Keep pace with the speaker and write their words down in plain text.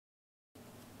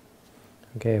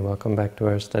Okay, welcome back to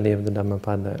our study of the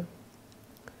Dhammapada.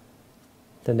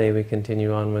 Today we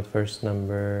continue on with verse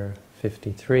number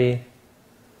 53,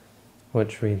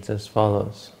 which reads as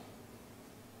follows.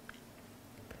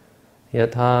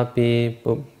 Yathāpi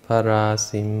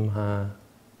puppharāsimhā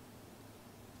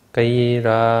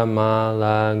kayirā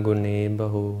mālāguṇe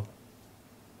bahū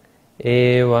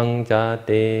evaṃ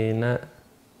jātena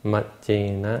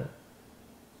maccena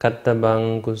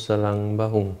kattabbaṃ kusalaṃ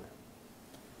bahuṃ.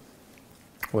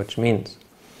 Which means,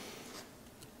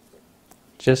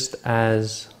 just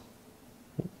as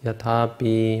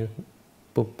yathāpi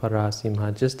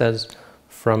puppharāsimhā, just as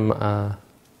from a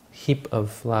heap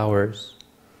of flowers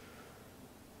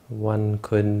one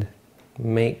could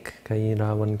make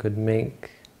kayirā, one could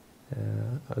make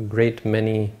a great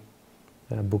many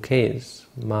bouquets.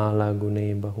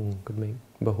 Mālāguṇe bahuṃ could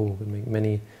make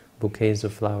many bouquets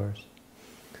of flowers.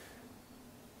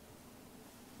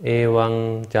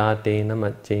 Evaṃ jātena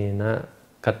maccena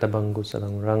kattabbaṃ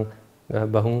kusalaṃ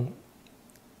bahuṃ.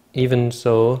 Even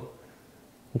so,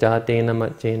 jātena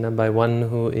maccena, by one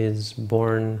who is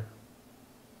born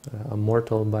a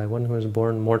mortal, by one who is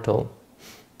born mortal,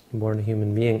 born a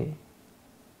human being.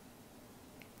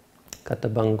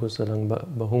 Kattabbaṃ kusalaṃ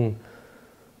bahuṃ.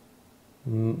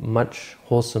 Much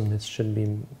wholesomeness should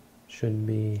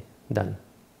be done.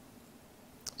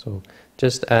 So,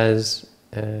 just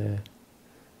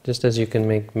as you can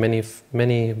make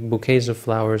many bouquets of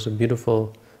flowers, of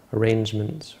beautiful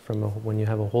arrangements when you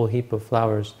have a whole heap of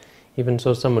flowers, even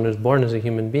so someone who's born as a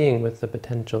human being with the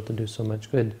potential to do so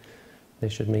much good, they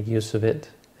should make use of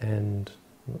it, and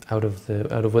out of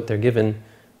what they're given,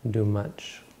 do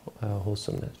much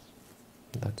wholesomeness.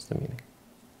 That's the meaning.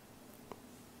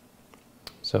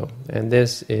 So, and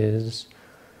this is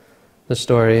the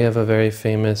story of a very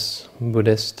famous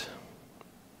Buddhist,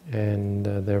 and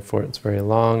therefore it's very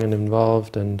long and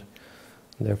involved, and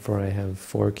therefore I have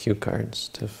 4 cue cards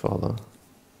to follow,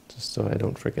 just so I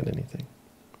don't forget anything.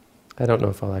 I don't know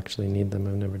if I'll actually need them,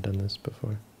 I've never done this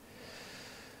before.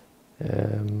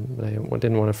 But I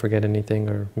didn't want to forget anything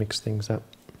or mix things up.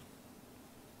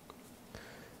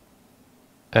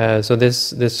 So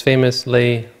this famous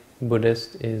lay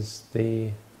Buddhist is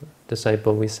the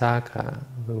disciple Visakha,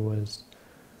 who was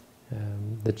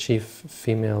the chief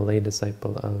female lay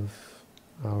disciple of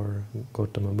our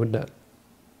Gautama Buddha.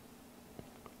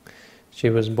 She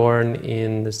was born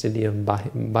in the city of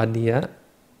Badiya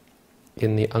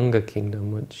in the Anga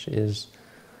kingdom, which is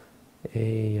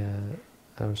a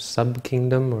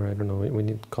sub-kingdom, or I don't know, we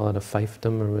need to call it a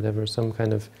fiefdom or whatever, some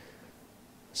kind of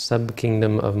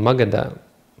sub-kingdom of Magadha,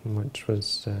 which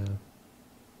was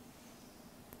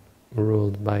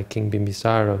ruled by King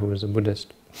Bimbisara, who was a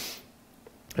Buddhist.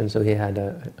 And so he had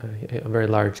a very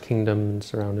large kingdom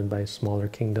surrounded by smaller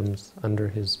kingdoms under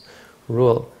his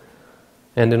rule.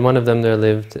 And in one of them there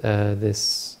lived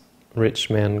this rich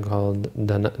man named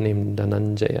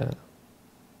Dhananjaya.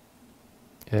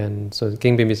 And so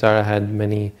King Bimbisara had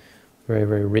many very,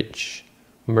 very rich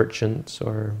merchants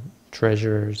or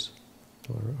treasurers,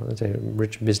 or let's say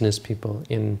rich business people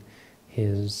in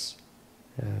his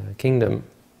kingdom.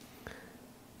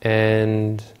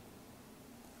 And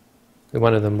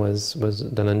one of them was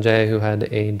Dhananjaya, who had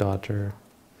a daughter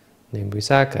named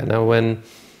Visakha. Now when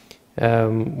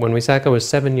Visakha was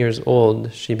 7 years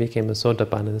old, she became a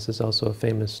Sotapanna. This is also a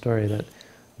famous story that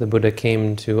the Buddha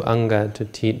came to Anga to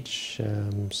teach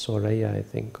Soraya, I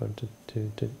think, or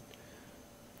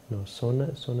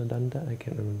Sonadanda, I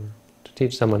can't remember. To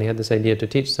teach someone. He had this idea to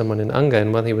teach someone in Anga,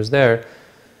 and while he was there,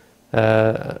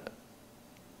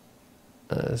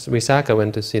 Visakha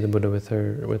went to see the Buddha with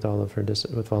all of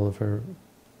her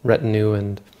retinue,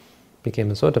 and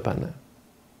became a Sotapanna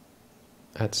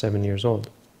at 7 years old.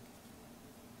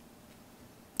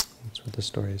 That's what the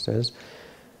story says.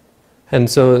 And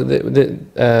so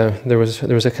there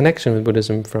was a connection with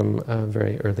Buddhism from a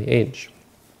very early age,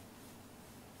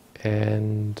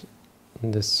 and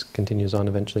this continues on.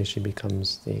 Eventually, she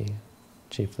becomes the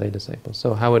chief lay disciple.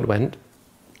 So how it went?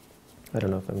 I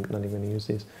don't know if I'm not even going to use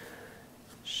these.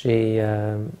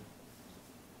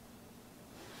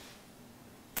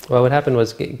 Well, what happened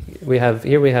was we have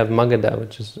Magadha,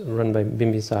 which is run by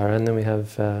Bimbisara, and then we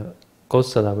have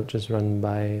Kosala, which is run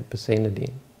by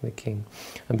Pasenadi, the king.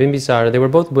 And Bimbisara, they were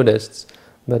both Buddhists,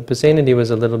 but Pasenadi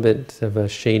was a little bit of a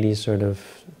shady sort of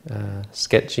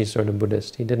sketchy sort of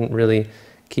Buddhist. He didn't really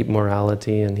keep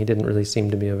morality, and he didn't really seem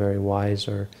to be a very wise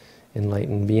or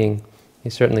enlightened being. He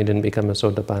certainly didn't become a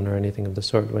Sotapanna or anything of the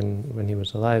sort when he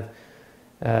was alive.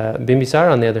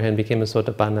 Bimbisara, on the other hand, became a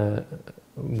Sotapanna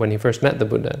when he first met the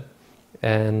Buddha,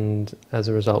 and as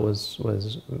a result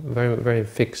was very, very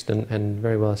fixed and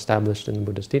very well established in the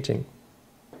Buddha's teaching.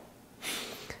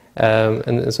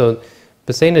 And so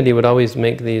Pasenadi would always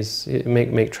make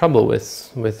trouble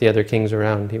with the other kings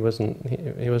around. He wasn't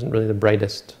really the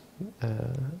brightest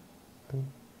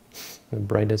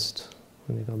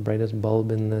what do you call it, brightest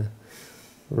bulb in the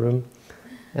room.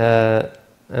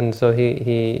 And so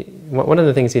one of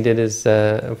the things he did is,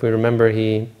 if we remember,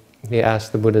 he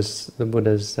asked the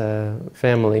Buddha's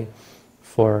family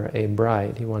for a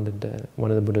bride. He wanted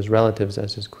one of the Buddha's relatives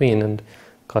as his queen, and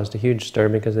caused a huge stir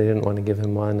because they didn't want to give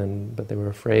him one, but they were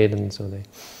afraid, and so they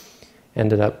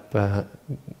ended up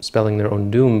spelling their own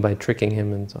doom by tricking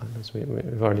him and so on. As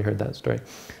we've already heard that story.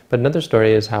 But another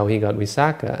story is how he got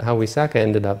Visakha, how Visakha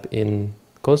ended up in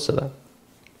Kosala.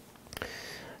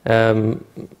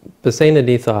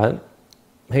 Pasenadi thought,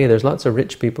 hey, there's lots of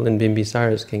rich people in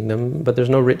Bimbisara's kingdom, but there's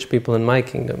no rich people in my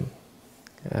kingdom.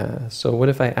 So what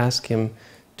if I ask him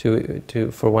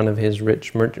for one of his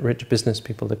rich business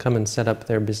people to come and set up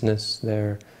their business,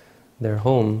 their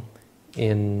home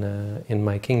in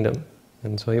my kingdom?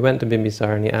 And so he went to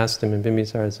Bimbisara and he asked him, and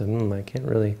Bimbisara said, I can't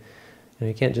really,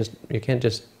 you can't just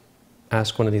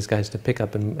ask one of these guys to pick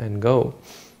up and go.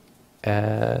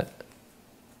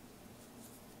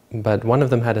 But one of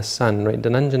them had a son, right?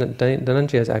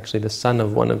 Dhananjaya is actually the son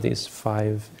of one of these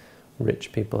 5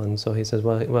 rich people, and so he says,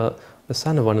 well, the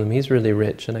son of one of them, he's really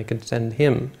rich, and I could send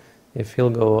him. If he'll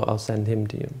go, I'll send him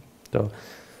to you. So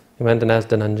he went and asked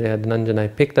Dhananjaya.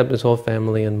 Dhananjaya picked up his whole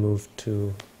family and moved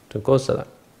to Kosala.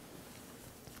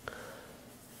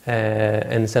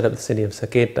 And set up the city of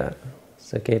Saketa.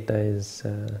 Saketa is,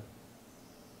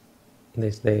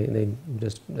 they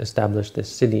just established this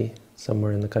city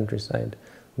somewhere in the countryside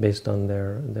based on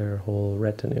their whole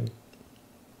retinue.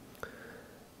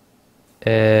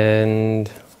 And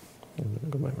I'm going to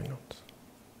go by my notes.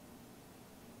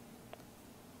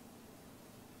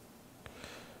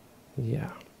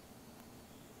 Yeah.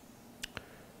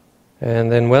 And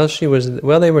then while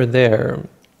they were there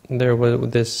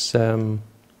was this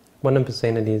one of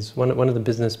the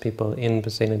business people in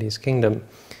Pasenadi's kingdom.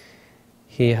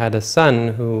 He had a son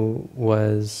who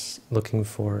was looking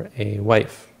for a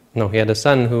wife. No, he had a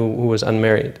son who was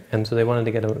unmarried, and so they wanted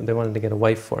to get a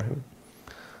wife for him.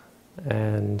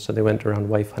 And so they went around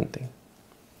wife hunting.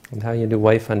 And how you do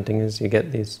wife hunting is you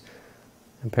get the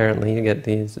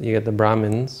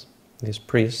Brahmins, these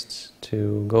priests,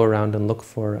 to go around and look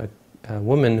for a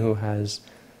woman who has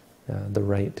the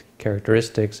right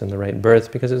characteristics and the right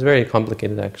birth, because it's very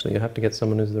complicated actually. You have to get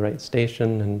someone who's the right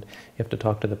station, and you have to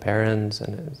talk to the parents,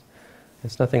 and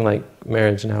it's nothing like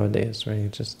marriage nowadays, right? You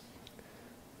just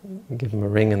give them a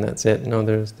ring and that's it. No,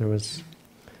 it was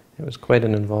quite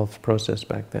an involved process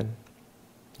back then.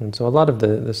 And so a lot of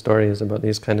the story is about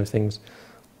these kind of things.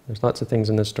 There's lots of things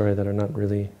in this story that are not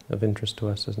really of interest to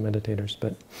us as meditators,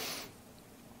 but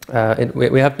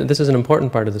this is an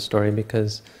important part of the story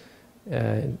because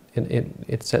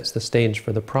it sets the stage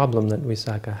for the problem that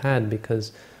Visakha had,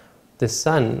 because this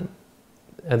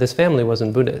family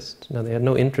wasn't Buddhist. Now, they had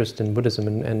no interest in Buddhism,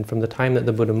 and from the time that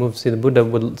the Buddha moved, the Buddha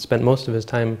would spend most of his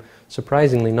time,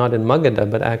 surprisingly, not in Magadha,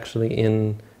 but actually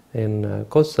in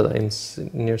Kosala,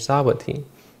 near Savatthi,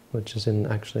 which is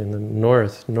actually in the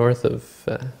northwest, the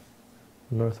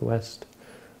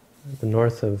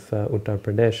north of Uttar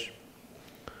Pradesh,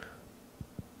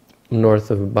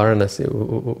 north of Varanasi,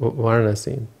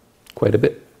 quite a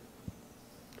bit.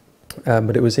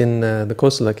 But it was in the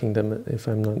Kosala kingdom, if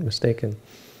I'm not mistaken.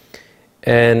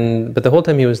 But the whole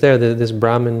time he was there, this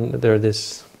Brahmin,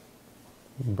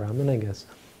 I guess,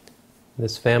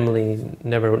 this family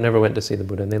never went to see the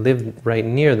Buddha, and they lived right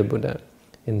near the Buddha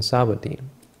in Savatthi,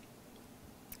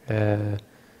 and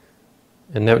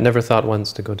never thought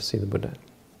once to go to see the Buddha,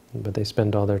 but they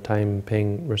spent all their time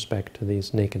paying respect to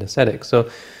these naked ascetics. So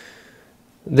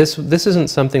this isn't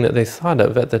something that they thought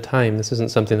of at the time. This isn't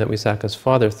something that Visakha's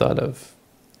father thought of.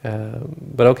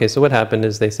 But okay, so what happened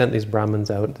is they sent these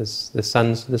Brahmins out. This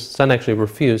son actually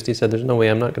refused. He said, "There's no way.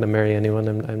 I'm not going to marry anyone.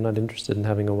 I'm not interested in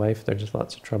having a wife. There's just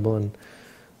lots of trouble,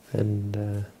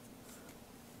 and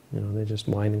they just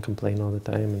whine and complain all the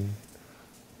time."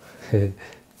 And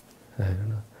I don't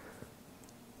know.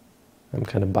 I'm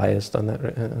kind of biased on that.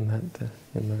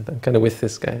 I'm kind of with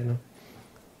this guy.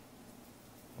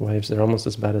 Wives, they're almost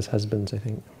as bad as husbands, I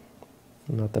think.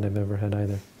 Not that I've ever had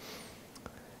either.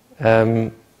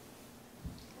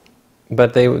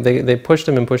 But they pushed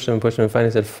him and pushed him and pushed him, and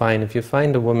finally said, fine, if you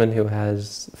find a woman who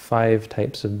has 5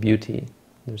 types of beauty,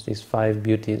 there's these 5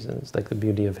 beauties, and it's like the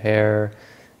beauty of hair,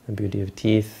 the beauty of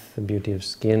teeth, the beauty of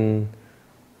skin,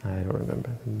 I don't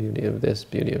remember, the beauty of this,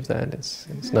 beauty of that.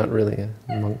 It's not really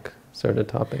a monk sort of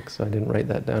topic, so I didn't write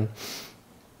that down.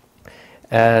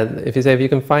 If you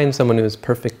can find someone who is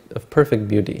of perfect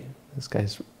beauty, this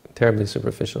guy's terribly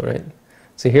superficial, right?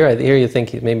 So here you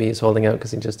think maybe he's holding out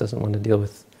because he just doesn't want to deal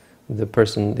with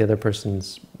the other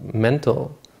person's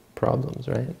mental problems,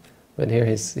 right? But here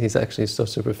he's actually so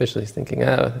superficial. He's thinking,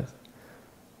 I'll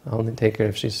only take her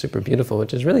if she's super beautiful,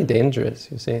 which is really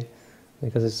dangerous, you see,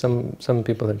 because some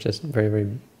people are just very, very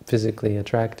physically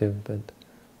attractive, but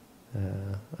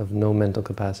of no mental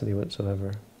capacity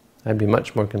whatsoever. I'd be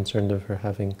much more concerned of her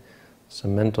having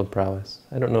some mental prowess.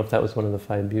 I don't know if that was one of the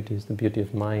 5 beauties, the beauty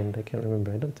of mind. I can't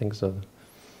remember. I don't think so.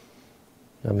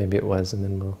 Well, maybe it was, and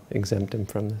then we'll exempt him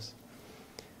from this.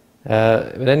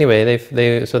 But anyway,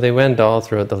 so they went all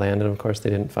throughout the land, and of course they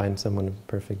didn't find someone of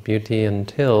perfect beauty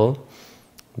until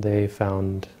they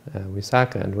found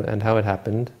Visakha. And how it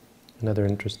happened, another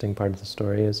interesting part of the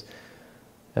story is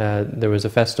there was a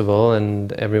festival,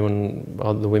 and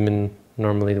all the women,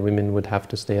 normally the women would have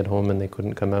to stay at home and they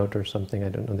couldn't come out or something, I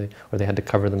don't know, or they had to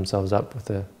cover themselves up with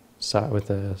a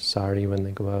sari when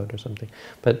they go out or something.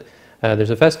 But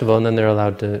there's a festival, and then they're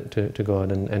allowed to go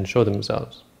out and show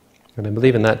themselves. And I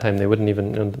believe in that time they wouldn't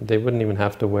even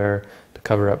have to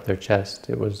cover up their chest.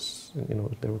 It was,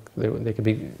 they could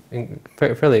be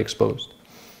fairly exposed.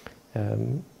 I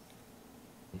mean,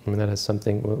 that has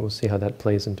something. We'll see how that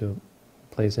plays into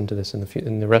this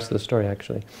in the rest of the story,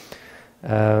 actually.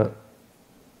 But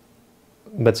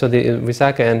so the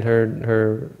Visakha and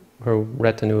her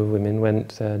retinue of women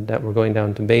were going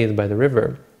down to bathe by the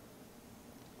river,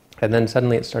 and then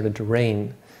suddenly it started to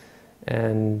rain,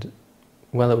 and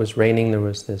while it was raining, there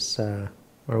was this, or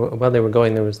while they were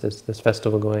going, there was this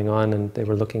festival going on, and they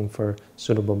were looking for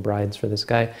suitable brides for this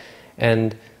guy,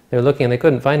 and they were looking and they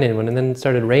couldn't find anyone, and then it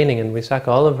started raining, and Visakha,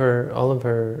 all of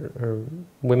her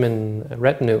women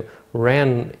retinue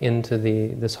ran into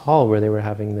this hall where they were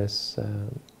having this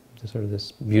sort of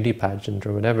this beauty pageant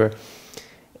or whatever,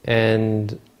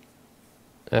 and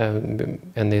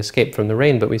they escaped from the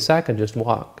rain, but Visakha just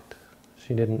walked.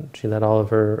 She let all of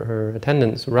her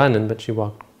attendants run, but she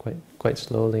walked quite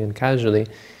slowly and casually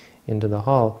into the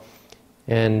hall.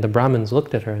 And the Brahmins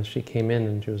looked at her as she came in,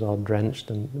 and she was all drenched,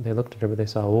 and they looked at her, but they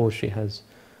saw, she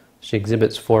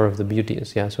exhibits 4 of the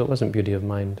beauties. Yeah, so it wasn't beauty of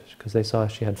mind, because they saw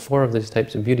she had 4 of these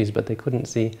types of beauties, but they couldn't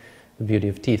see the beauty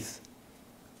of teeth,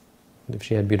 if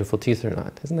she had beautiful teeth or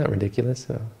not. Isn't that ridiculous?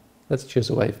 So let's choose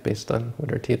a wife based on what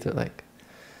her teeth are like.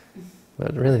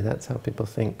 But really, that's how people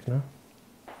think, no?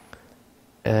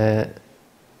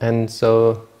 And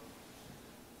so,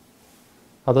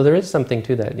 although there is something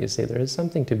to that, you see, there is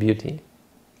something to beauty,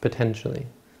 potentially,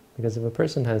 because if a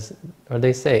person has, or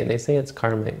they say it's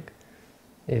karmic.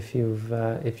 If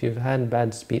you've had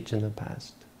bad speech in the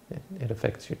past, it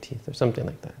affects your teeth or something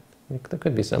like that. There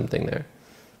could be something there,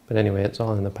 but anyway, it's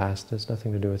all in the past. There's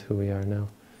nothing to do with who we are now.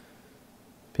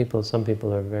 Some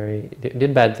people are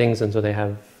did bad things, and so they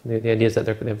have the idea is that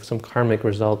they have some karmic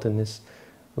result in this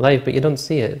life, but you don't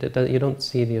see it. You don't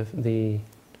see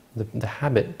the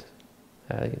habit.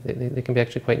 They can be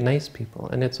actually quite nice people,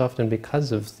 and it's often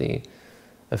because of the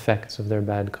effects of their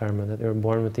bad karma that they were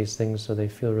born with these things, so they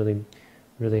feel really,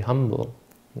 really humble,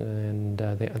 and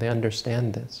they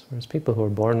understand this. Whereas people who are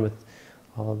born with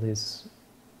all these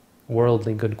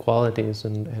worldly good qualities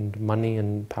and money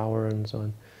and power and so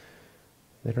on,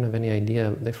 they don't have any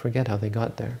idea. They forget how they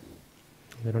got there.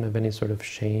 They don't have any sort of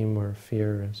shame or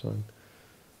fear and so on.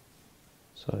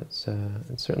 So it's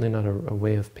certainly not a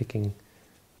way of picking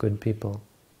good people.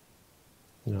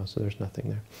 So there's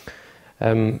nothing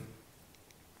there.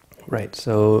 Right.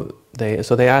 So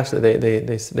they asked.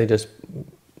 They just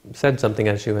said something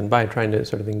as she went by, trying to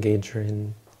sort of engage her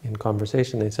in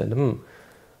conversation. They said,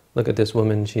 "Look at this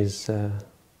woman. She's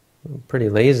pretty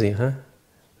lazy, huh?"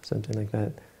 Something like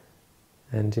that.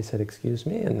 And she said, "Excuse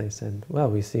me." And they said, "Well,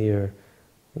 we see your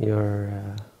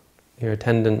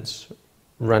attendants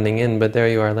running in, but there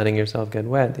you are letting yourself get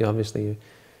wet. You obviously,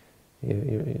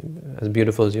 as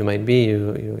beautiful as you might be,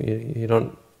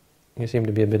 you seem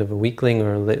to be a bit of a weakling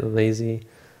or a lazy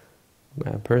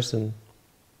person,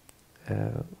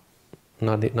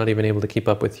 not even able to keep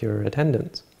up with your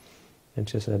attendants." And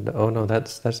she said, "Oh no,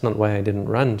 that's not why I didn't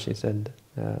run." She said,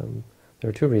 "There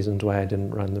are 2 reasons why I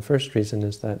didn't run. The first reason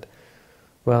is that,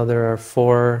 well, there are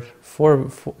four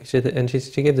and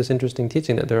she gave this interesting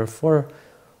teaching that there are four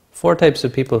types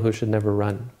of people who should never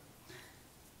run,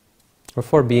 or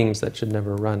 4 beings that should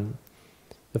never run.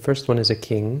 The first one is a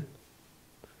king,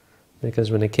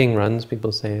 because when a king runs,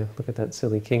 people say, look at that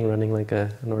silly king running like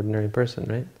an ordinary person,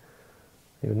 right?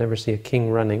 You would never see a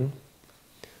king running.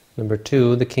 Number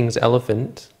 2, the king's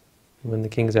elephant. When the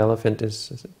king's elephant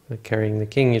is carrying the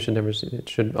king, you should never see it.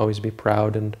 Should always be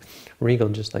proud and regal,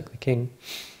 just like the king.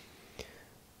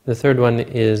 The third one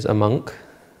is a monk.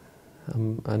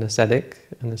 an ascetic.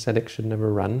 An ascetic should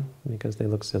never run because they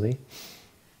look silly.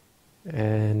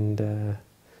 And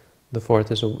the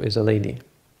fourth is a lady.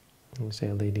 We say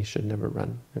a lady should never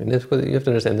run. I mean, you have to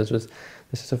understand this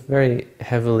is a very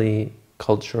heavily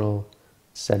cultural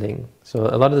setting. So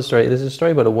a lot of the story, this is a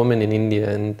story about a woman in India,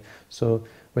 and so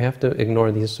we have to ignore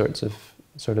these sorts of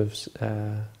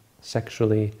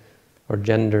sexually or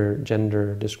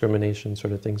gender discrimination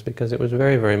sort of things, because it was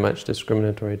very, very much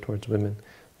discriminatory towards women.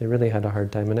 They really had a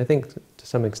hard time, and I think to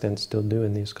some extent still do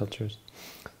in these cultures.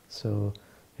 So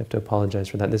you have to apologize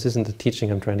for that. This isn't the teaching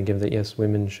I'm trying to give that yes,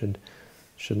 women should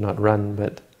not run,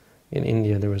 but in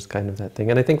India there was kind of that thing.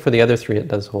 And I think for the other three it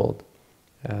does hold.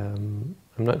 I'm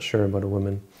not sure about a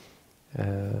woman.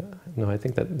 No, I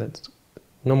think that's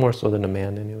no more so than a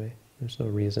man anyway. There's no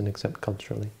reason except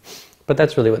culturally. But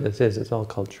that's really what this is. It's all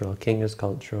cultural. A king is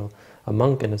cultural. A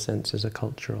monk, in a sense, is a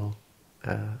cultural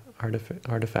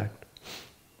artifact.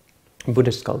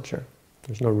 Buddhist culture.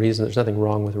 There's no reason, there's nothing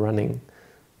wrong with running,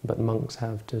 but monks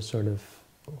have to sort of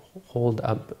hold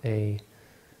up an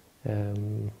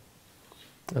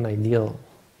ideal.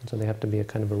 And so they have to be a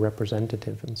kind of a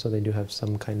representative, and so they do have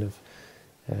some kind of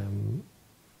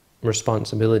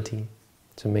responsibility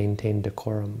to maintain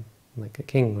decorum, like a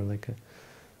king or like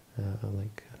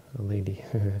a lady.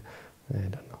 I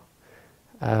don't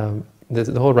know.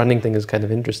 The whole running thing is kind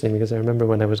of interesting, because I remember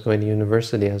when I was going to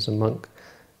university as a monk,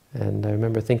 and I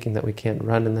remember thinking that we can't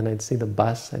run, and then I'd see the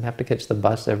bus. I'd have to catch the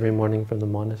bus every morning from the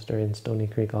monastery in Stony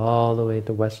Creek all the way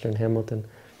to Western Hamilton,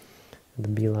 the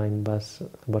Beeline bus,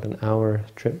 about an hour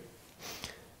trip.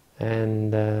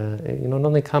 And it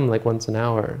only come like once an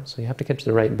hour, so you have to catch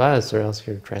the right bus or else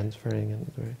you're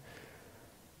transferring.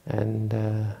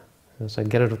 So I'd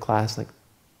get out of class like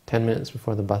 10 minutes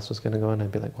before the bus was going to go, and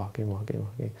I'd be like walking.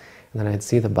 And then I'd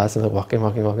see the bus and like walking.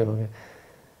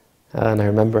 And I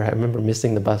remember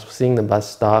missing the bus, seeing the bus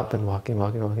stop and walking,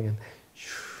 and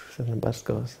then the bus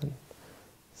goes and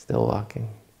still walking.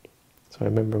 So I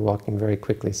remember walking very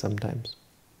quickly sometimes.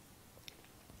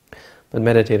 But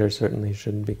meditators certainly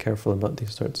should be careful about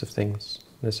these sorts of things.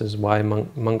 This is why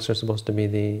monks are supposed to be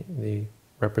the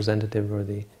representative or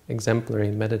the exemplary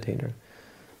meditator.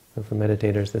 So for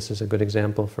meditators, this is a good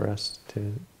example for us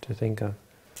to think of.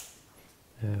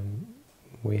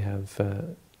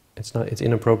 It's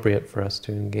inappropriate for us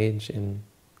to engage in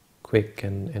quick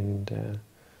and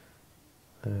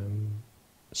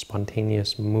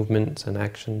spontaneous movements and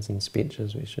actions and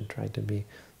speeches. We should try to be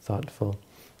thoughtful.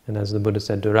 And as the Buddha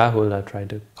said to Rahula, try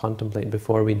to contemplate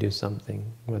before we do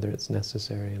something, whether it's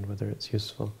necessary and whether it's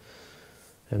useful.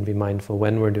 And be mindful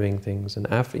when we're doing things. And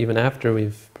even after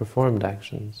we've performed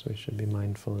actions, we should be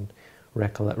mindful and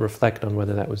reflect on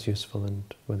whether that was useful and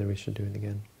whether we should do it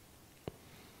again.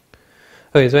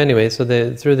 Okay, so anyway,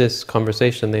 through this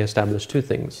conversation they established two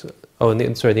things. Oh, and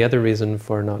the other reason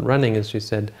for not running is she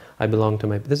said, I belong to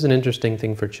this is an interesting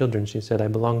thing for children. She said, I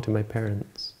belong to my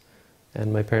parents.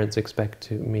 And my parents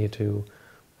expect me to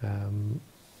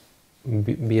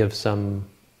be of some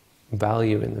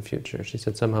value in the future. She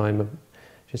said somehow I'm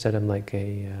like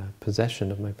a possession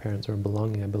of my parents, or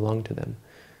belonging. I belong to them.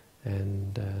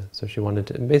 And so she wanted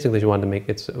to make,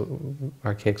 it's an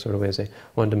archaic sort of way to say, I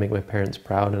wanted to make my parents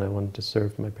proud, and I wanted to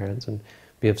serve my parents and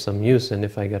be of some use. And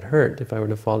if I were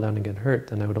to fall down and get hurt,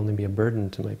 then I would only be a burden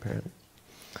to my parents.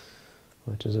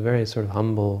 Which is a very sort of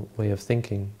humble way of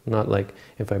thinking. Not like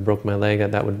if I broke my leg,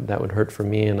 that would hurt for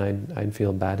me and I'd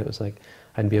feel bad. It was like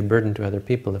I'd be a burden to other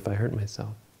people if I hurt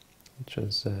myself, which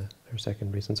was her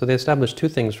second reason. So they established two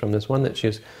things from this. One, that she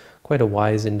was quite a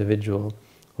wise individual,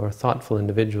 or a thoughtful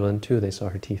individual, and two, they saw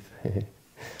her teeth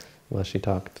while she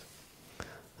talked.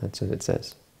 That's what it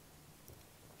says.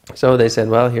 So they said,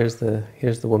 well, here's the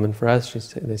woman for us.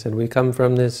 They said, we come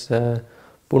from this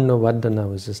Purnavardhana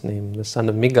was his name, the son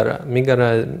of Migara.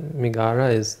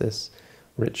 Migara is this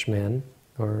rich man,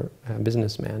 or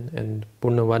businessman, and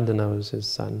Purnavardhana was his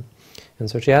son. And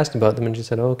so she asked about them, and she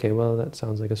said, oh, okay, well, that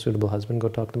sounds like a suitable husband, go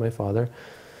talk to my father.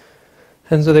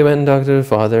 And so they went and talked to their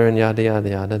father, and yada, yada,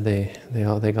 yada.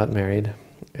 They got married,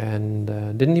 and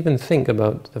didn't even think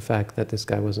about the fact that this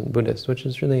guy wasn't Buddhist, which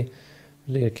is really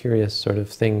a curious sort of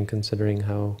thing, considering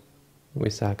how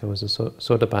Visakha was a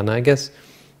Sotapanna. I guess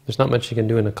there's not much you can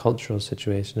do in a cultural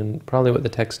situation, and probably what the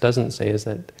text doesn't say is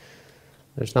that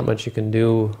there's not much you can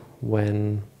do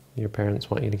when your parents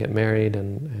want you to get married,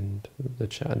 and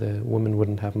the woman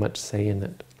wouldn't have much say in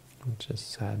it, which is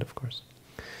sad, of course.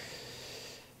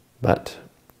 But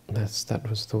that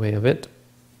was the way of it.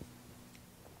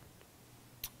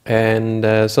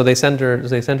 And so they sent her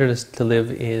to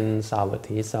live in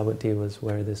Savatthi. Savatthi was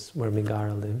where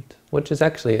Migara lived, which is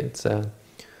actually,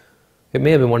 It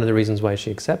may have been one of the reasons why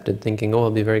she accepted, thinking, oh,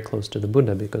 I'll be very close to the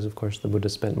Buddha, because of course the Buddha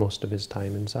spent most of his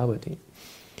time in Savatthi.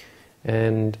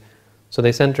 And so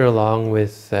they sent her along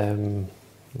with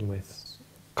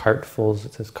cartfuls,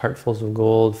 it says cartfuls of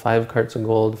gold, 5 carts of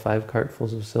gold, 5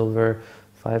 cartfuls of silver,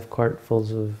 5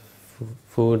 cartfuls of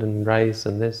food and rice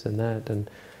and this and that, and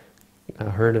a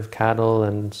herd of cattle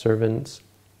and servants.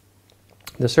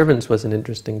 The servants was an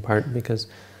interesting part, because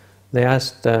they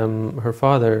asked her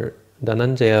father,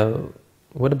 Dhananjaya,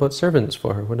 what about servants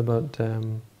for her? What about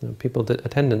people,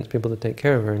 attendants, people to take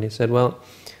care of her? And he said, well,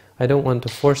 I don't want to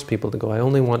force people to go. I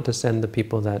only want to send the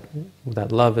people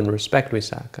that love and respect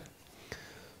Visakha.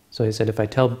 So he said, if I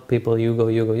tell people, you go,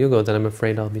 you go, you go, then I'm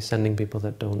afraid I'll be sending people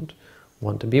that don't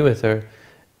want to be with her.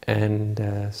 And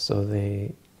so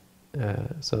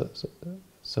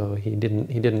he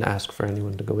didn't ask for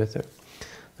anyone to go with her.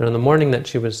 Then on the morning that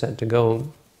she was set to go,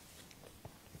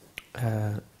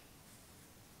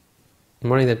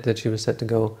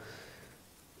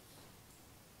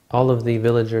 all of the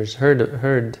villagers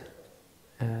heard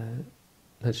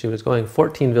that she was going.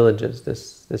 14 villages.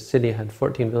 This city had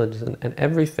 14 villages, and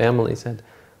every family said,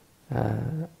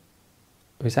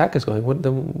 Visakha's going.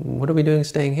 What are we doing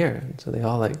staying here? And so they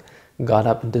all got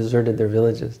up and deserted their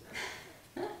villages.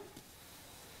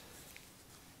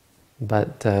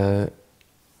 But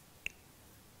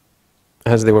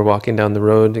as they were walking down the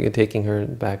road, taking her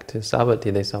back to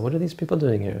Savatthi, they saw, what are these people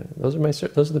doing here? Those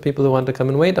are the people who want to come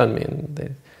and wait on me.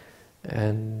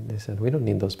 And they said, we don't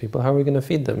need those people. How are we going to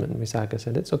feed them? And Visakha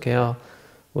said, it's okay.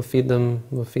 We'll feed them.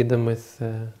 We'll feed them with.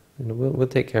 We'll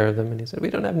take care of them. And he said,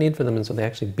 we don't have need for them. And so they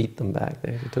actually beat them back.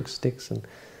 They took sticks and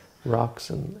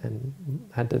rocks and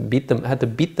had to beat them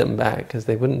back, because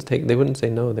they wouldn't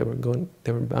say no. They were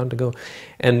bound to go.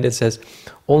 And it says,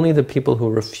 only the people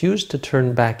who refused to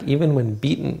turn back, even when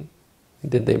beaten,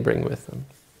 did they bring with them.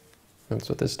 That's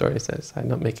what this story says. I'm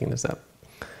not making this up.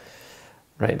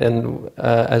 Right, and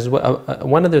as well,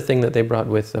 one other thing that they brought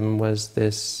with them was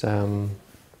this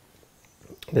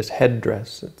this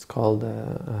headdress. It's called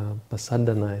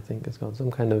pasadana, I think it's called,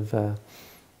 some kind of a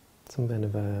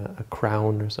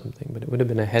crown or something. But it would have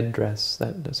been a headdress,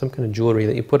 some kind of jewelry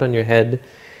that you put on your head.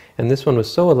 And this one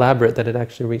was so elaborate that it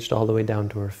actually reached all the way down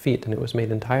to her feet, and it was made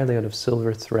entirely out of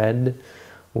silver thread,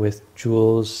 with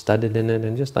jewels studded in it,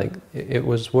 and just it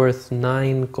was worth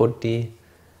 9 koti.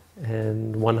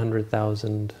 And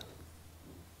 100,000,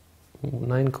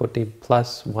 9 koti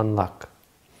plus 1 lakh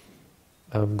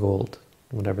of gold,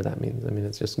 whatever that means. I mean,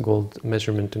 it's just gold,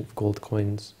 measurement of gold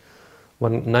coins.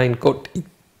 1 koti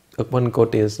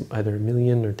is either 1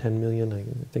 million or 10 million, I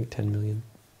think 10 million.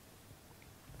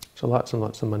 So lots and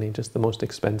lots of money, just the most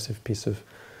expensive piece of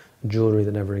jewelry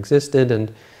that ever existed.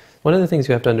 And one of the things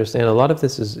you have to understand, a lot of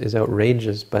this is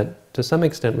outrageous, but to some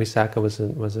extent Visakha was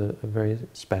a very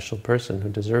special person who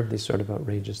deserved these sort of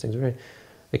outrageous things, very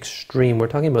extreme. We're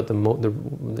talking about the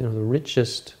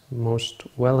richest, most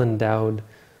well-endowed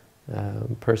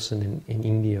person in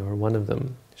India, or one of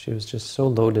them. She was just so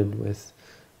loaded with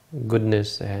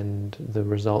goodness and the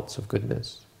results of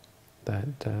goodness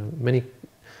that many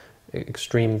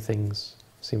extreme things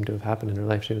seem to have happened in her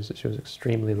life. She was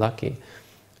extremely lucky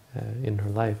in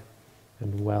her life,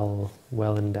 and well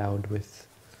endowed with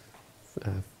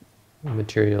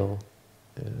material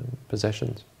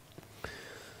possessions.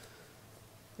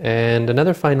 And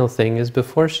another final thing is,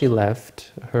 before she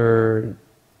left, her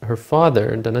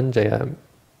father, Dhananjaya,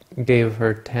 gave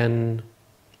her 10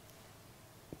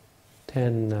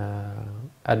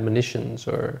 admonitions,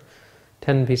 or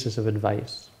 10 pieces of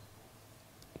advice,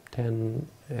 10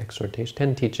 exhortations,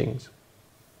 10 teachings.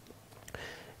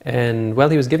 And while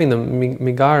he was giving them,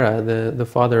 Migara, the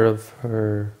father of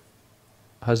her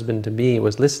husband-to-be,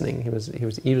 was listening. He was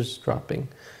eavesdropping.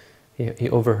 He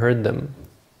overheard them.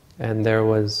 And there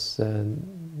was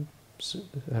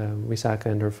Visakha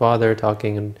and her father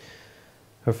talking, and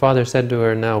her father said to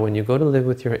her, now when you go to live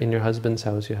in your husband's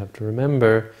house, you have to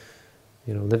remember,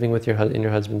 living in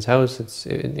your husband's house, this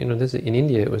in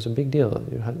India it was a big deal.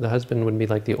 The husband would be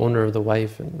like the owner of the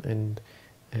wife, and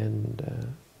it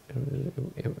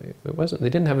wasn't. They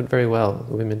didn't have it very well,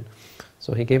 the women.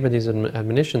 So he gave her these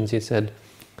admonitions. He said,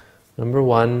 number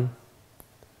 1,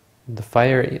 the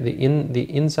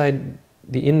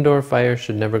indoor fire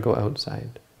should never go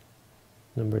outside.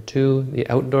 Number 2, the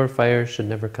outdoor fire should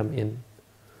never come in.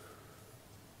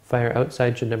 Fire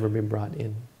outside should never be brought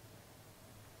in.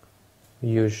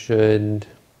 You should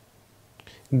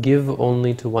give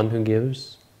only to one who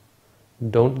gives.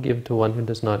 Don't give to one who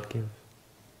does not give.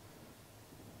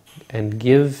 And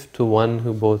give to one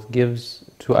who both gives,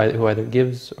 who either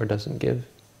gives or doesn't give.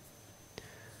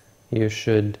 You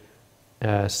should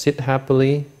sit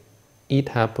happily, eat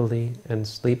happily and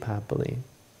sleep happily,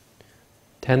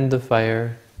 tend the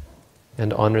fire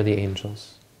and honor the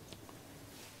angels.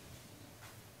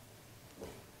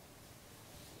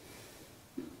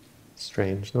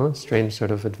 Strange, no? Strange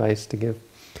sort of advice to give.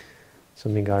 So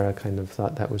Migara kind of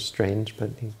thought that was strange, but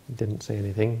he didn't say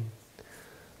anything.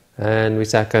 And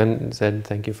Visakha said,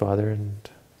 "Thank you, Father," and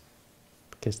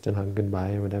kissed and hugged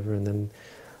goodbye or whatever, and then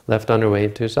left on her way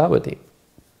to Savatthi.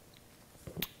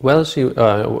 Well,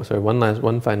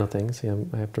 one final thing. See,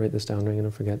 I have to write this down, or I'm going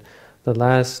to forget. The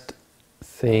last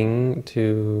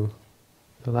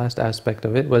aspect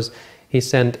of it was he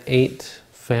sent 8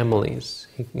 families.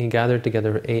 He gathered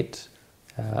together 8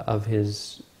 of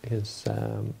his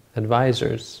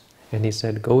advisors, and he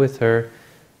said, "Go with her,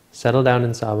 settle down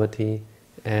in Savatthi,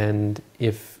 and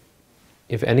if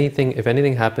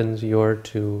anything happens, you're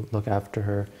to look after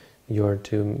her. You're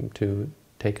to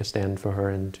take a stand for her,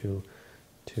 and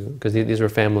because these were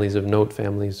families of note,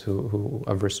 families who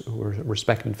were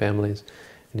respected families."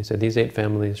 And he said these 8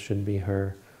 families should be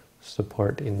her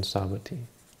support in Savatthi.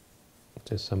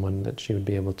 Just someone that she would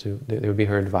be able to, they would be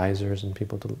her advisors and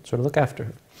people to sort of look after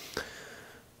her.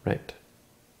 Right.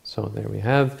 So there we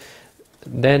have.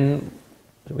 Then,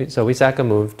 so Visakha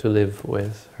moved to live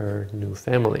with her new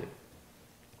family.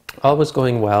 All was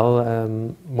going well.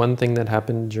 One thing that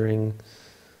happened during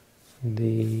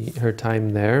her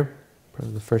time there,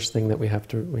 probably the first thing that we have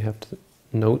to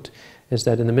note, is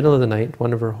that in the middle of the night,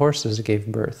 one of her horses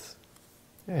gave birth,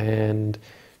 and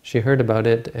she heard about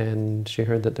it, and she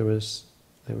heard that there was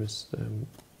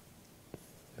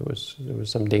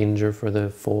some danger for the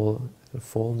foal,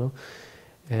 no?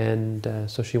 And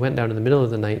so she went down in the middle of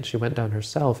the night. She went down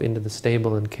herself into the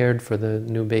stable and cared for the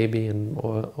new baby and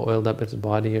oiled up its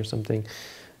body or something,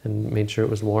 and made sure it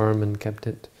was warm and kept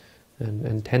it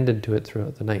and tended to it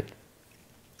throughout the night.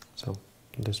 So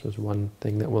this was one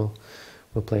thing that will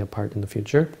play a part in the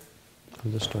future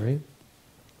of the story.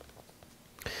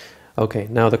 Okay,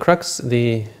 now the crux of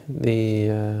the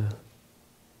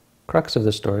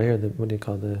story, or what do you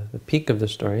call the peak of the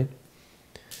story,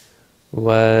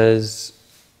 was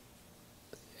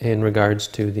in regards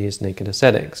to these naked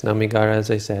ascetics. Now Migara,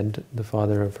 as I said, the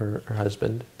father of her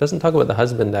husband, doesn't talk about the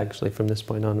husband actually from this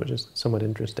point on, which is somewhat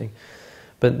interesting.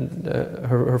 But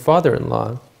her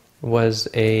father-in-law was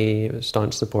a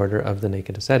staunch supporter of the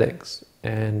naked ascetics.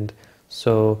 And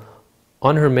so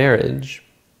on her marriage,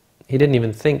 he didn't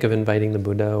even think of inviting the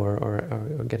Buddha or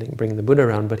bringing the Buddha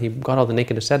around, but he got all the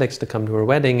naked ascetics to come to her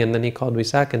wedding, and then he called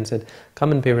Visakha and said,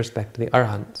 "Come and pay respect to the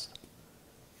Arahants."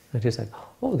 And she said,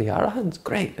 "Oh, the Arahants,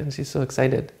 great!" And she's so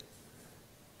excited.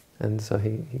 And so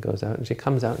he goes out, and she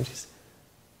comes out,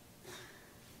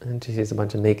 and she sees a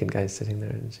bunch of naked guys sitting there,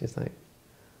 and she's like,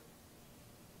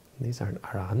 "These aren't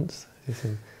Arahants. These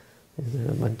are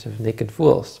a bunch of naked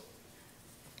fools."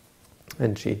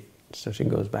 And so she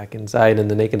goes back inside, and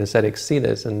the naked ascetics see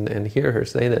this and hear her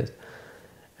say this,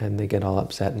 and they get all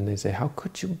upset, and they say, "How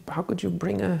could you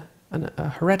bring a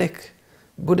heretic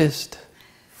Buddhist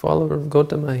follower of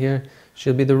Gautama here?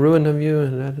 She'll be the ruin of you."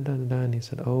 And he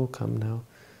said, "Oh, come now."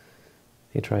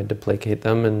 He tried to placate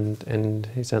them, and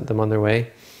he sent them on their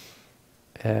way,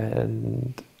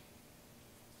 and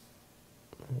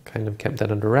kind of kept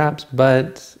that under wraps.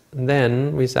 But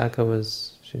then Visakha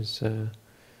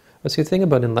the thing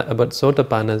about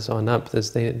Sotapannas on up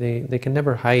is they can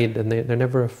never hide, and they're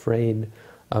never afraid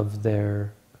of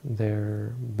their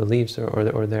beliefs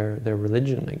or their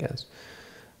religion, I guess.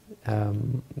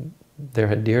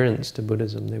 Their adherence to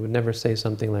Buddhism. They would never say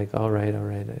something like, all right, they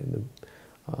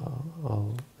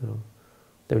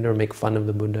would never make fun of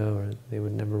the Buddha, or they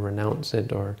would never renounce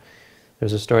it. Or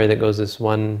there's a story that goes, this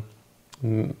one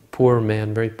poor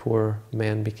man, very poor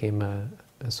man, became a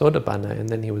Sotapanna, and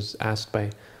then he was asked by,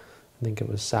 I think it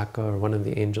was Sakka, or one of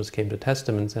the angels came to test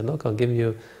him and said, "Look, I'll give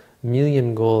you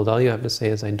 1,000,000 gold. All you have to say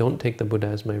is, I don't take the Buddha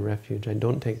as my refuge. I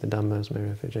don't take the Dhamma as my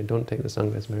refuge. I don't take the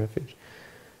Sangha as my refuge."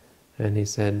 And he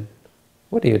said,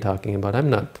 "What are you talking about? I'm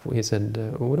not." He said,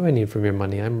 "What do I need from your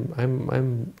money? I'm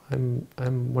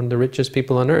one of the richest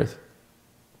people on earth.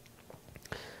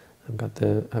 I've got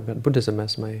Buddhism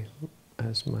as my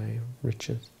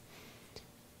riches."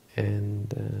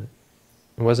 And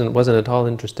wasn't at all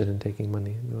interested in taking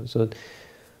money. So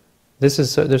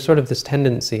there's sort of this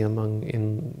tendency among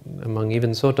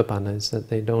even Sotapannas that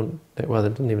they don't. Well,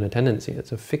 it's not even a tendency.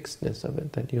 It's a fixedness of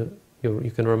it that you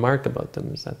can remark about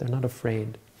them, is that they're not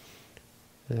afraid.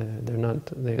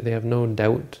 They have no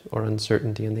doubt or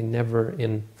uncertainty, and they never,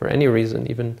 for any reason,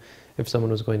 even if someone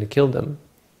was going to kill them,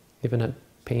 even at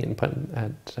pain,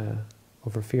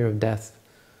 over fear of death,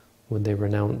 would they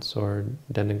renounce or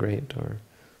denigrate or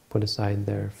put aside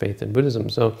their faith in Buddhism.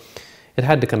 So it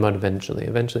had to come out eventually.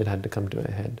 Eventually it had to come to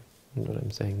a head. That's what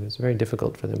I'm saying. It's very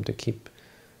difficult for them to keep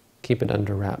it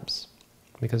under wraps,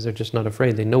 because they're just not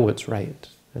afraid. They know what's right.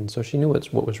 And so she knew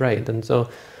what was right. And so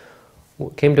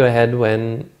it came to a head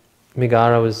when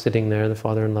Migara was sitting there, the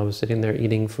father-in-law was sitting there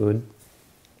eating food,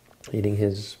 eating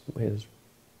his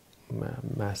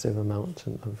massive amounts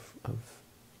of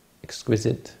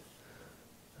exquisite,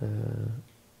 what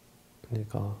do you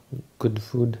call it? Good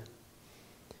food.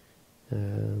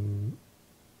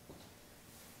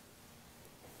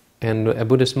 And a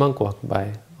Buddhist monk walked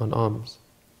by on alms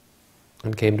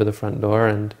and came to the front door,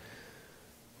 and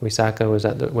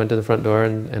Visakha went to the front door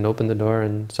and opened the door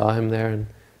and saw him there and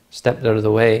stepped out of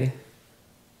the way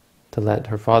to let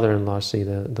her father-in-law see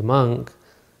the monk,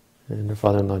 and her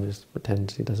father-in-law just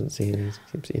pretends he doesn't see and he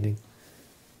keeps eating.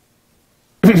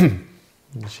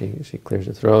 And she clears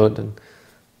her throat and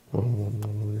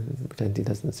pretends he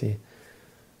doesn't see.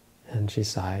 And she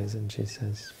sighs and she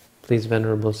says, "Please,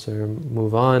 Venerable Sir,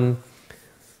 move on.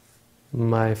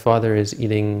 My father is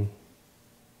eating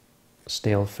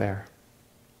stale fare."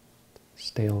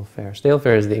 Stale fare. Stale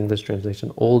fare is the English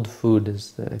translation. Old food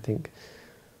is, I think,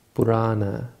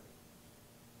 purana.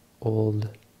 Old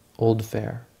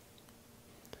fare.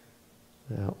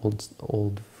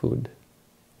 Old food.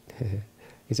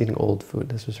 He's eating old food.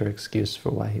 This was her excuse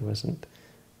for why he wasn't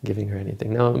giving her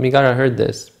anything. Now, Migara heard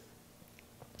this,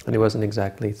 and he wasn't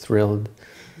exactly thrilled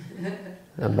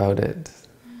about it.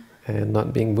 And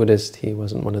not being Buddhist, he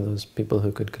wasn't one of those people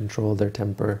who could control their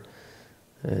temper.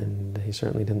 And he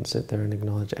certainly didn't sit there and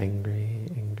acknowledge angry,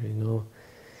 no.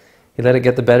 He let it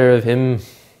get the better of him.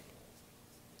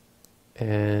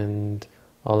 And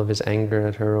all of his anger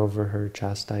at her over her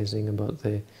chastising about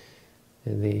the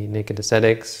naked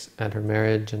ascetics at her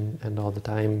marriage, and all the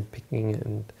time picking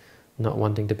and not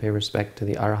wanting to pay respect to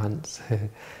the arahants.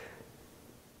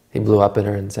 He blew up at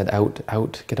her and said,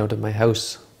 "Out, get out of my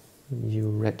house, you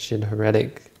wretched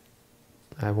heretic.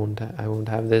 I won't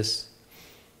have this.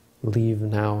 Leave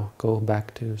now, go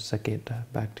back to Saketa,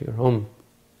 back to your home."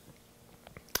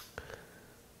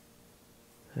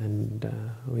 And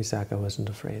Visakha wasn't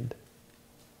afraid.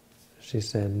 She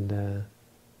said,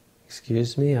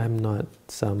 "Excuse me, I'm not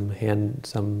some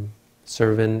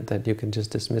servant that you can just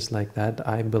dismiss like that.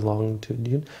 I belong to,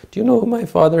 do you know who my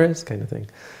father is?" kind of thing.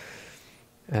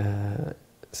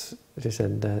 She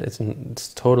said,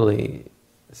 "It's totally,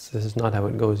 this is not how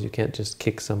it goes. You can't just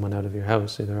kick someone out of your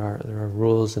house. There are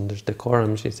rules and there's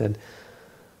decorum." She said,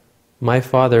 "My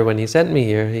father, when he sent me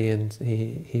here,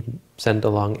 he sent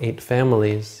along 8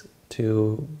 families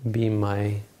to be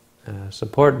my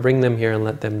support, bring them here and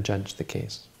let them judge the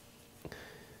case."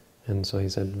 And so he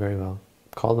said, "Very well,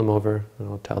 call them over and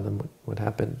I'll tell them what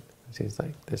happened." And she's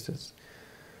like, "This is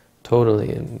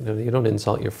totally, and you don't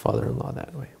insult your father-in-law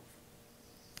that way."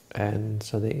 And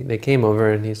so they came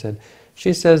over, and he said,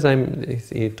 "She says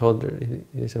he told her,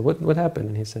 he said, what happened?"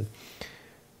 And he said,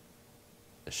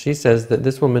 "She says that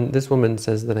this woman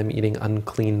says that I'm eating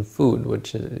unclean food,"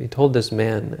 which he told this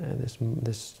man,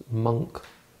 this monk,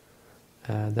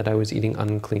 that I was eating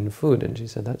unclean food. And she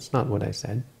said, "That's not what I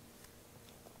said."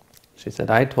 She said,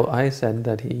 I said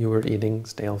that you were eating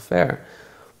stale fare.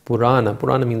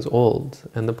 Purana means old.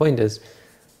 And the point is,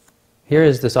 here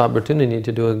is this opportunity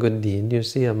to do a good deed. You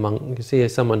see a monk, you see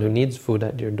someone who needs food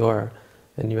at your door,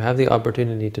 and you have the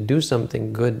opportunity to do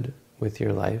something good with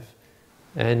your life,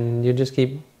 and you just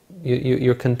keep,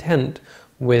 you're content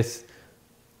with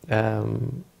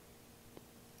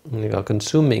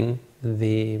consuming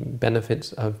the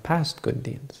benefits of past good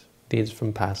deeds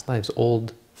from past lives,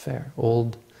 old fare,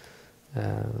 old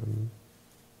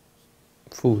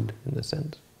food in the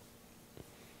sense.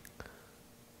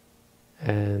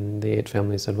 And the 8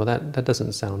 families said, "Well, that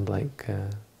doesn't sound like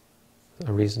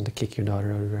a reason to kick your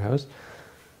daughter out of your house."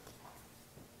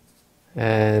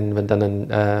 And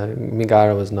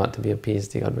Migara was not to be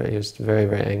appeased. He was very,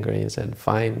 very angry. He said,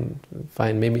 fine,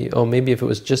 maybe if it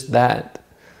was just that.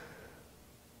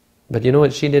 But you know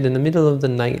what she did? In the middle of the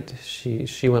night,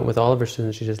 she went with all of her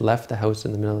students. She just left the house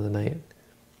in the middle of the night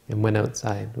and went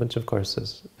outside, which of course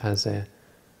is, as a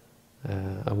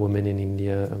woman in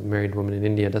India, a married woman in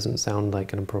India, doesn't sound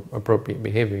like an appropriate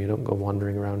behavior. You don't go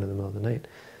wandering around in the middle of the night.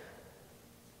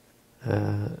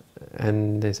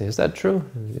 And they say, "Is that true?"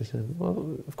 And he said,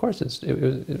 "Well, of course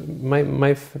my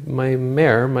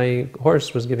mare, my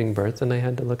horse was giving birth, and I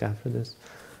had to look after this.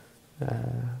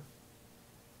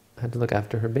 Had to look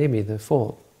after her baby, the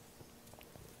foal."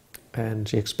 And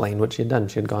she explained what she had done.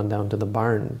 She had gone down to the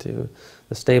barn, to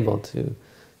the stable, to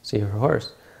see her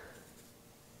horse.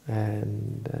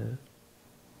 And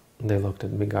they looked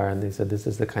at Vigara and they said, this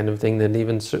is the kind of thing that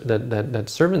even that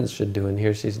servants should do, and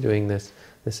here she's doing this.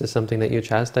 This is something that you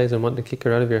chastise and want to kick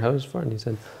her out of your house for? And he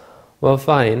said, well,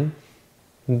 fine,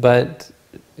 but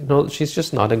she's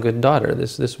just not a good daughter.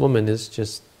 This woman is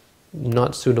just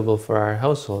not suitable for our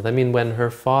household. I mean,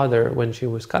 when she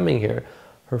was coming here,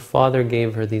 her father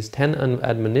gave her these 10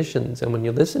 admonitions, and when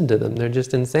you listen to them, they're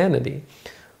just insanity.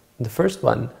 The first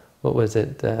one, what was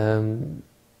it?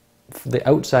 The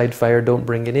outside fire, don't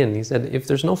bring it in. He said, if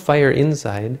there's no fire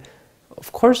inside,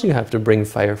 of course you have to bring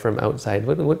fire from outside.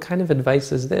 What kind of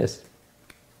advice is this?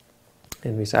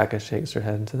 And Visakha shakes her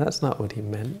head and says, that's not what he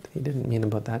meant. He didn't mean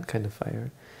about that kind of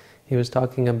fire. He was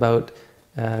talking about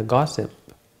gossip.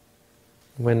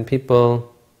 When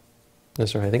people, I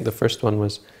think the first one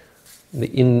was the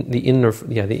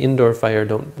indoor fire,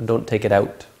 don't take it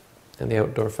out, and the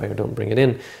outdoor fire, don't bring it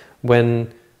in.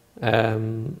 When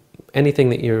anything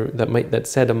that's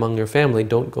said among your family,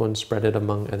 don't go and spread it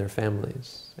among other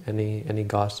families. Any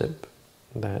gossip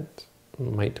that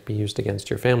might be used against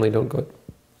your family, don't go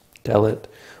tell it,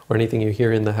 or anything you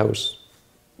hear in the house,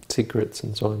 secrets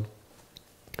and so on.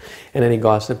 And any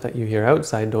gossip that you hear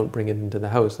outside, don't bring it into the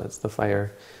house. That's the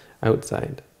fire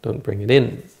outside. Don't bring it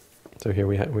in. So here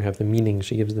we have the meaning.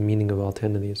 She gives the meaning of all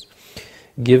 10 of these.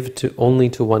 Give only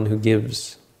to one who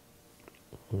gives.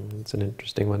 It's an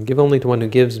interesting one. Give only to one who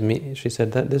gives. She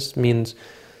said that this means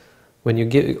when you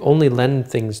give, only lend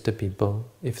things to people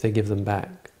if they give them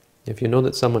back. If you know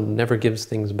that someone never gives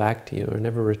things back to you, or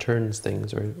never returns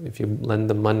things, or if you lend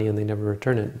them money and they never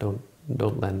return it, don't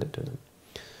lend it to them.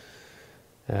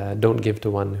 Don't give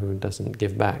to one who doesn't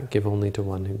give back. Give only to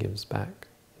one who gives back.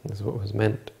 That's what was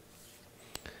meant.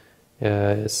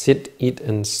 Sit, eat,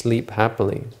 and sleep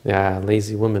happily. Yeah,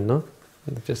 lazy woman, no?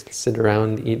 Just sit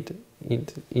around, eat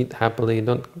happily.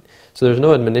 So there's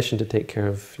no admonition to take care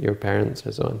of your parents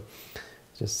or so on.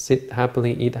 Just sit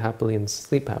happily, eat happily, and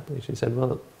sleep happily. She said,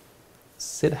 well,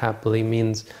 sit happily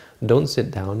means don't sit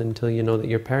down until you know that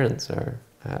your parents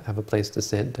have a place to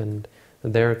sit and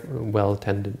they're well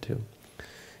tended to.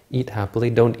 Eat happily,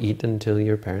 don't eat until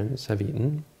your parents have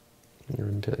eaten, or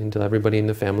until everybody in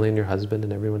the family and your husband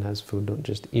and everyone has food. Don't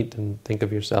just eat and think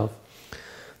of yourself.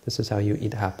 This is how you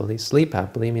eat happily. Sleep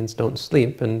happily means don't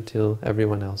sleep until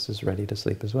everyone else is ready to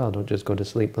sleep as well. Don't just go to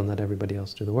sleep and let everybody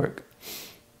else do the work.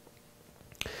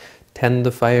 Tend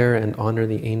the fire and honor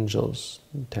the angels.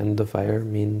 Tend the fire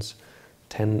means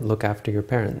look after your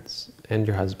parents and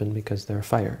your husband because they're a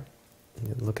fire.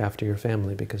 Look after your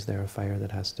family because they're a fire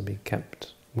that has to be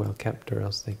well kept, or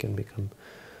else they can become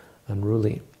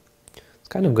unruly. It's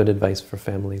kind of good advice for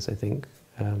families, I think.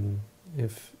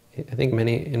 I think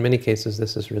in many cases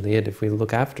this is really it. If we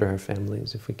look after our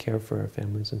families, if we care for our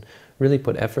families and really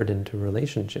put effort into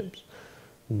relationships,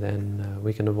 then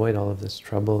we can avoid all of this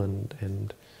trouble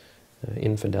and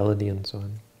infidelity and so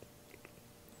on.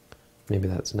 Maybe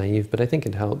that's naive, but I think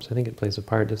it helps. I think it plays a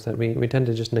part. Is that we tend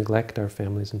to just neglect our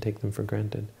families and take them for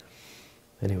granted.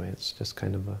 Anyway, it's just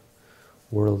kind of a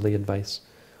worldly advice.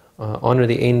 Honor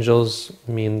the angels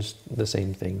means the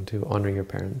same thing, to honor your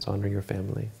parents, honor your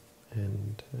family,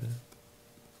 and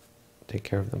take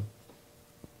care of them.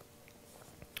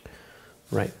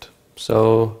 Right.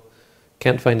 So,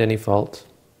 can't find any fault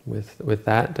with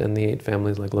that. And the 8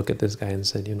 families look at this guy and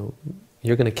said,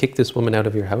 you're going to kick this woman out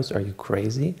of your house? Are you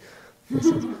crazy? This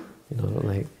is,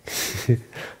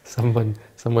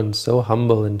 someone so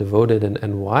humble and devoted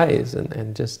and wise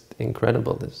and just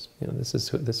incredible. This is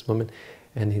this woman.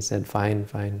 And he said, fine.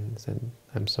 He said,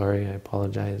 I'm sorry, I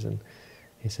apologize. And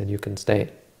he said, you can stay.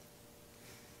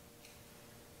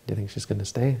 Do you think she's going to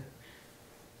stay?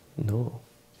 No.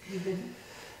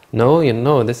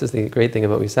 No, this is the great thing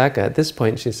about Visakha. At this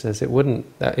point, she says, it would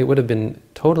have been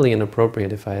totally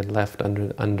inappropriate if I had left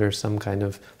under some kind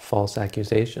of false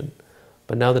accusation.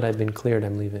 But now that I've been cleared,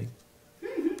 I'm leaving.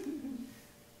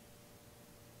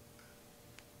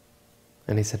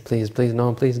 And he said, please,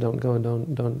 no, please don't go,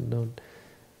 don't.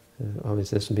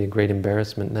 Obviously, this would be a great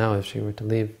embarrassment now if she were to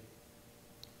leave.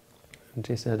 And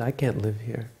she said, I can't live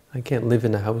here. I can't live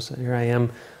in a house. Here I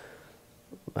am,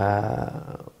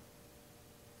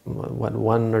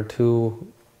 1 or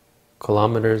 2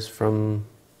 kilometers from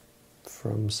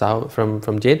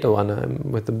Jetavana.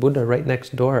 I'm with the Buddha right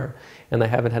next door, and I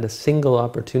haven't had a single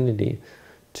opportunity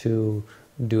to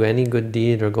do any good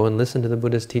deed or go and listen to the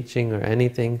Buddha's teaching or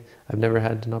anything. I've never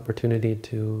had an opportunity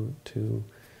to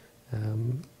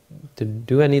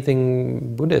do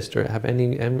anything Buddhist or have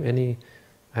any.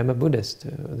 I'm a Buddhist.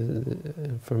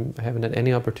 I haven't had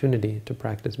any opportunity to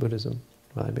practice Buddhism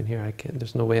while I've been here.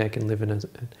 There's no way I can live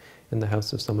in the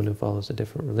house of someone who follows a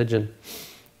different religion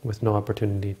with no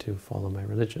opportunity to follow my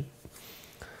religion.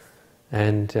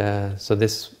 And so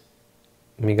this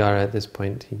Migara at this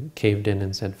point, he caved in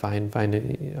and said, fine,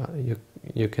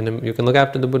 you can look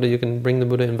after the Buddha, you can bring the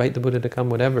Buddha, invite the Buddha to come,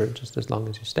 whatever, just as long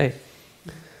as you stay.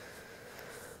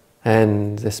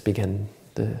 And this began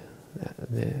the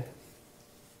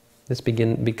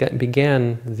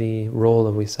role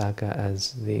of Visakha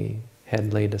as the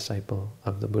head lay disciple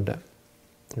of the Buddha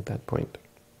at that point.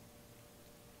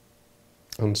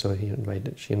 And so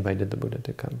she invited the Buddha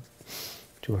to come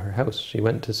to her house. She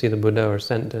went to see the Buddha, or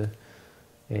sent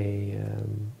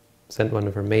one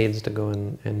of her maids to go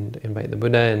and invite the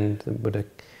Buddha, and the Buddha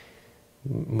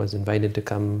was invited to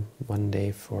come one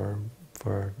day for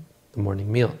the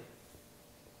morning meal.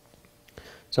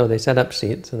 So they set up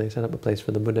seats, and they set up a place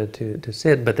for the Buddha to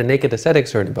sit, but the naked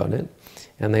ascetics heard about it,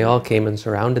 and they all came and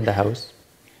surrounded the house.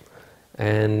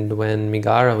 And when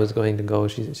Migara was going to go,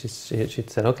 she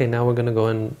said, okay, now we're going to go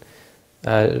and...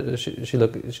 she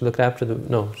looked after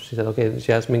she said, okay,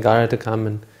 she asked Migara to come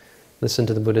and listen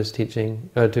to the Buddha's teaching,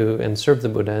 and serve the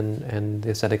Buddha, and the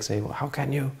ascetics say, well, how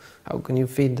can you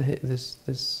feed this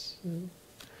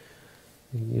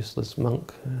useless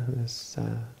monk, this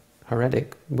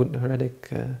heretic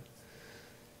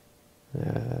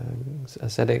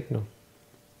ascetic? No,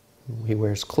 he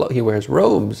wears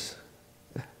robes.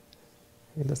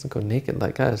 He doesn't go naked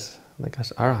like us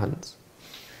arahants.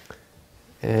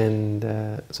 And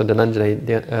so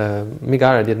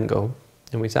Migara didn't go.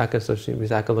 And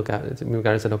Visakha looked at it.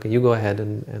 Migara said, okay, you go ahead,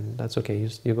 and that's okay,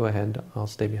 you go ahead, I'll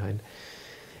stay behind.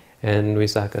 And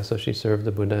Visakha, so she served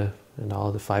the Buddha and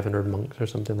all the 500 monks or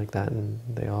something like that, and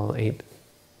they all ate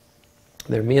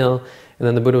their meal. And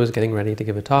then the Buddha was getting ready to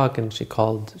give a talk, and she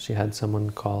had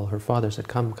someone call her father, said,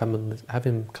 come and have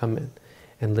him come in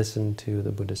and listen to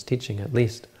the Buddha's teaching at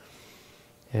least.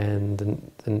 And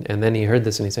then he heard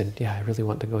this and he said, yeah, I really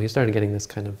want to go. He started getting this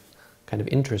kind of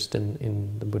interest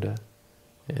in the Buddha,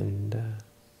 and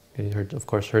he heard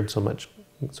so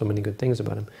many good things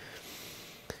about him.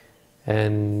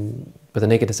 But the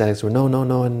naked ascetics were no,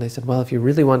 and they said, well, if you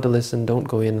really want to listen, don't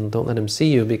go in and don't let him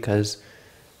see you, because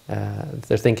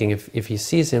they're thinking if he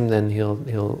sees him, then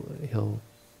he'll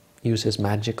use his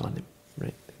magic on him,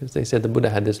 right? Because they said the Buddha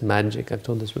had this magic. I've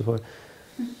told this before.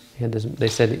 They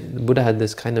said the Buddha had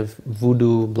this kind of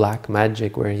voodoo black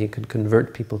magic where he could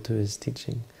convert people to his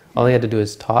teaching. All he had to do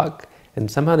is talk,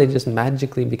 and somehow they just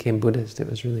magically became Buddhist. It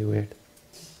was really weird.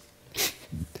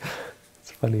 It's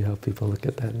funny how people look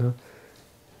at that, no?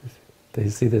 They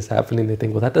see this happening, they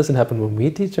think, well, that doesn't happen when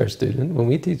we teach our student, when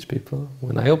we teach people.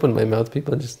 When I open my mouth,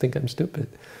 people just think I'm stupid.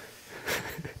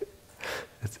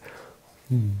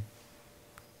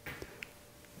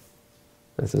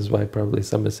 This is why probably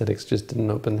some ascetics just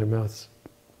didn't open their mouths.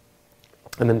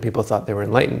 And then people thought they were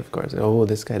enlightened, of course. Oh,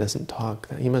 this guy doesn't talk,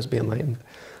 he must be enlightened.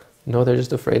 No, they're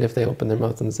just afraid if they open their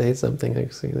mouth and say something,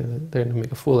 actually, they're going to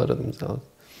make a fool out of themselves.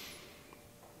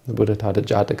 The Buddha taught a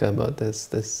Jataka about this.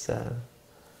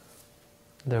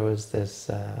 There was this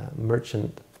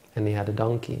merchant, and he had a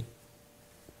donkey.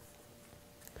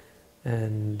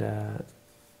 And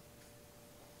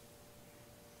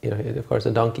of course,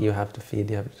 a donkey you have to feed.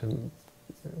 You have to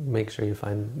make sure you're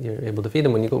able to feed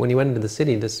him. When he went into the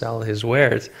city to sell his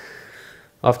wares,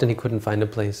 often he couldn't find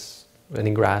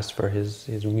any grass for his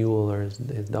mule or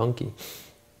his donkey,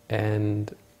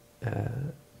 and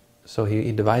so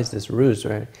he devised this ruse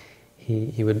where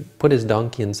he would put his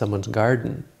donkey in someone's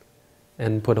garden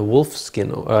and put a wolf skin,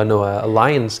 a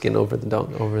lion skin over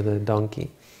the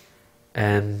donkey,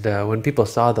 and when people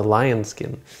saw the lion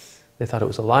skin, they thought it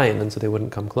was a lion, and so they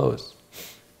wouldn't come close.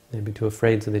 They'd be too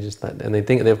afraid, so they just let. And they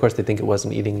think it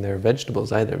wasn't eating their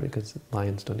vegetables either, because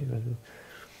lions don't eat vegetables.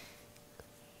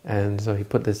 And so he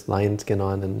put this lion skin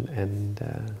on and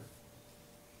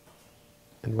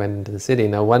went into the city.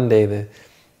 Now one day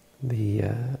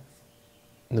the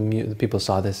people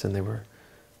saw this, and they were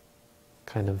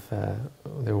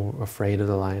they were afraid of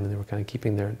the lion, and they were kind of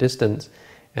keeping their distance.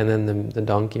 And then the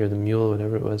donkey or the mule,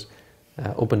 whatever it was,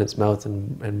 opened its mouth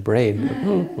and brayed.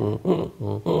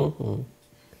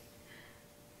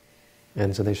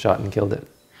 And so they shot and killed it.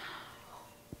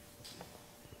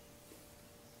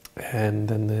 And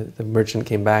then the merchant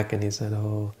came back and he said,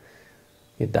 oh,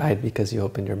 you died because you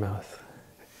opened your mouth.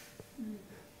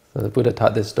 So the Buddha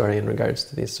taught this story in regards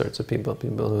to these sorts of people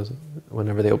who,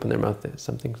 whenever they open their mouth,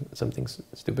 something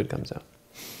stupid comes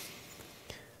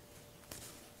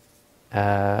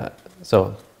out.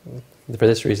 So for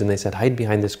this reason they said, hide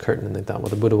behind this curtain, and they thought, well,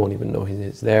 the Buddha won't even know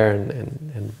he's there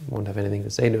and won't have anything to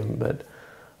say to him. But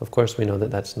of course we know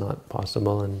that that's not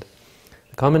possible. And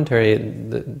the commentary,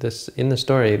 in the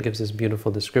story, it gives this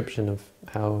beautiful description of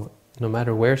how no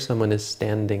matter where someone is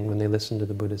standing when they listen to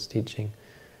the Buddha's teaching,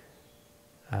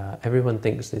 everyone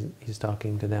thinks that he's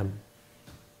talking to them.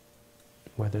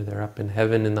 Whether they're up in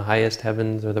heaven, in the highest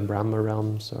heavens, or the Brahma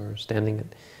realms, or standing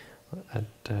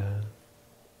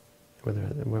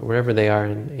wherever they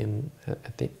are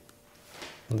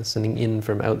listening in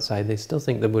from outside, they still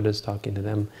think the Buddha's talking to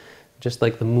them. Just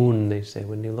like the moon, they say,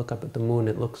 when you look up at the moon,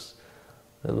 it looks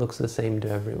the same to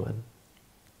everyone.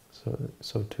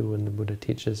 So too, when the Buddha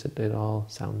teaches, it all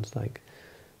sounds like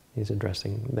he's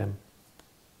addressing them.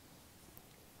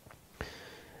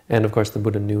 And of course, the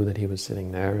Buddha knew that he was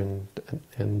sitting there,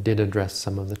 and did address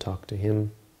some of the talk to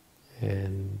him.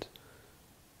 And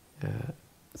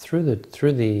through the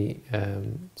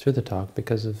talk,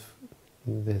 because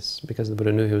the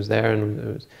Buddha knew he was there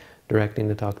and was directing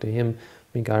the talk to him,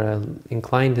 Migara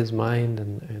inclined his mind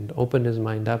and opened his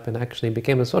mind up, and actually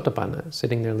became a Sotapanna,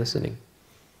 sitting there listening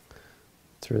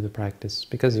through the practice.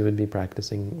 Because he would be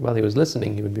practicing, while he was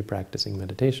listening, he would be practicing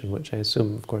meditation, which I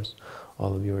assume, of course,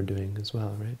 all of you are doing as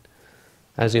well, right?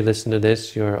 As you listen to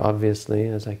this, you're obviously,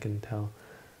 as I can tell,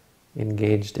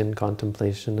 engaged in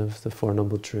contemplation of the Four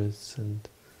Noble Truths and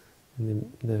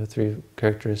the three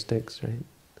characteristics, right?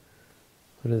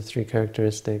 What are the three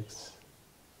characteristics?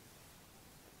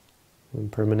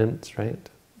 Impermanence, right?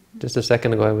 Just a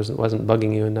second ago I wasn't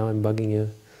bugging you, and now I'm bugging you.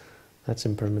 That's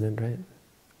impermanent, right?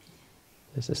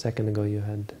 Just a second ago you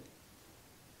had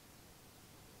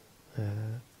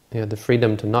the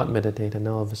freedom to not meditate, and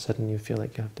now all of a sudden you feel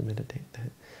like you have to meditate.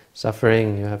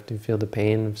 Suffering, you have to feel the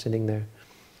pain of sitting there,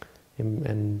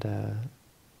 and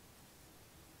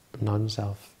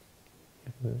non-self.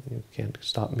 You can't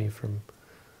stop me from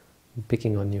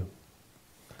picking on you.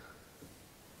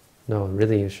 No,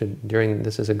 really, you should.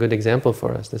 This is a good example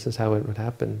for us. This is how it would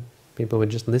happen. People would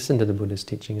just listen to the Buddha's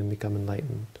teaching and become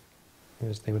enlightened,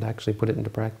 because they would actually put it into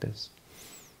practice.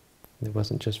 It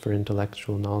wasn't just for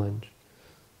intellectual knowledge.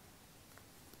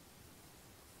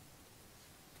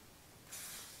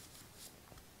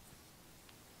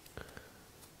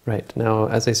 Right, now,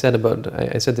 as I said about,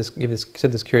 I said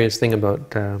this curious thing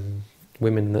about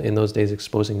women in those days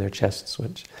exposing their chests,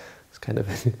 which is kind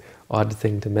of an odd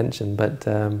thing to mention, but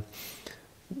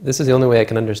this is the only way I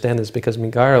can understand this, because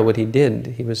Migara, what he did,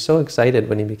 he was so excited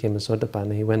when he became a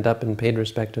Sotapanna. He went up and paid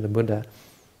respect to the Buddha,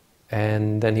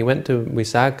 and then he went to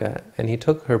Visakha, and he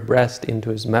took her breast into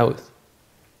his mouth,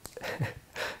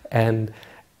 and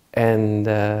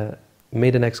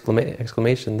made an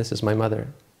exclamation, "This is my mother."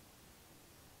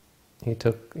 He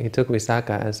took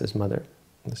Visakha as his mother.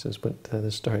 This is what the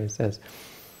story says.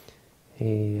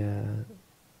 He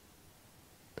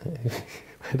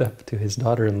went up to his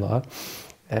daughter-in-law,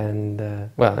 and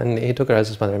he took her as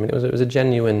his mother. I mean, it was a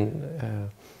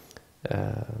genuine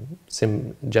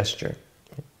gesture.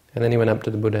 And then he went up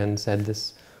to the Buddha and said,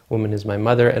 "This woman is my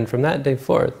mother." And from that day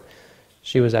forth,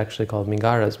 she was actually called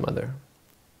Migara's mother.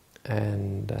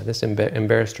 And this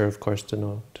embarrassed her, of course, to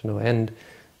no end,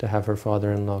 to have her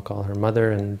father-in-law call her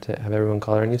mother and to have everyone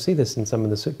call her. And you see this in some of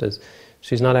the suttas.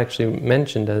 She's not actually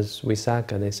mentioned as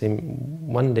Visakha. They say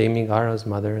one day Migara's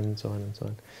mother, and so on and so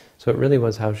on. So it really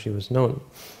was how she was known.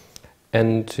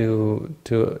 And to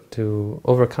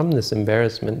overcome this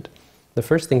embarrassment, the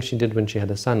first thing she did when she had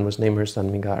a son was name her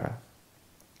son Migara.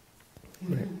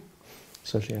 Right.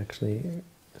 So she actually,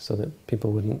 so that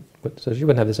people so she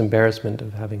wouldn't have this embarrassment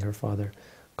of having her father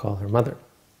call her mother.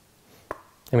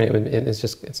 I mean,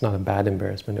 it's not a bad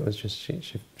embarrassment. It was just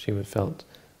she would felt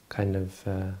kind of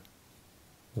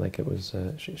like it was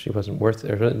she wasn't worth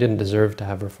it, or didn't deserve to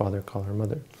have her father call her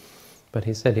mother. But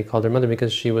he said he called her mother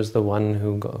because she was the one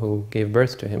who gave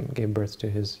birth to him, gave birth to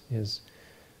his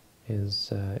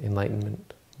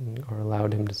enlightenment, or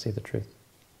allowed him to see the truth.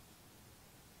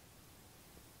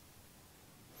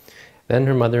 Then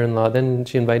her mother-in-law, then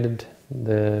she invited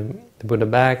the Buddha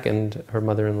back, and her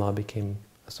mother-in-law became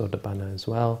a Sotapanna as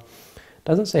well.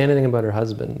 Doesn't say anything about her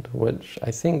husband, which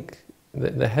I think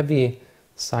the heavy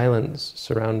silence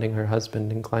surrounding her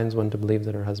husband inclines one to believe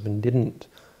that her husband didn't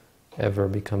ever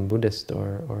become Buddhist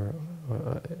or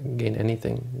gain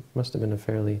anything. It must have been a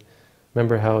fairly...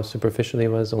 Remember how superficially he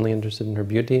was, only interested in her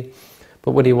beauty?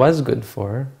 But what he was good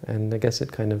for, and I guess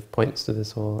it kind of points to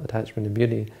this whole attachment to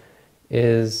beauty,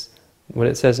 is what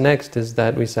it says next is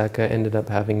that Visakha ended up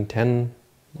having 10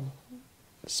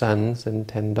 sons and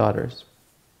 10 daughters.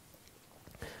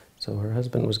 So her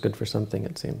husband was good for something,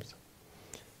 it seems.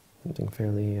 Something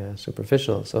fairly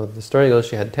superficial. So the story goes,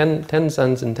 she had 10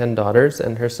 sons and 10 daughters,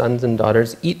 and her sons and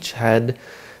daughters each had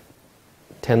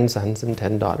 10 sons and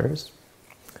 10 daughters.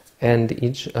 And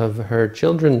each of her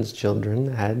children's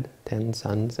children had 10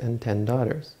 sons and 10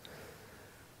 daughters.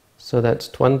 So that's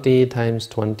 20 times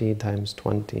 20 times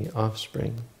 20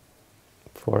 offspring.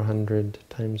 400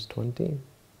 times 20?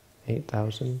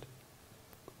 8,000.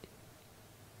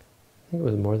 I think it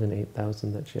was more than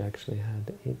 8,000 that she actually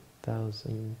had.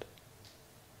 8,000.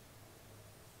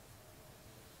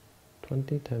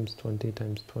 20 times 20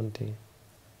 times 20.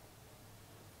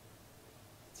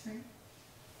 That's right.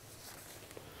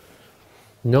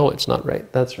 No, it's not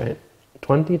right. That's right.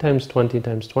 20 times 20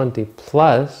 times 20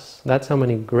 plus, that's how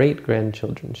many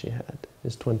great-grandchildren she had,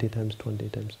 is 20 times 20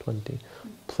 times 20,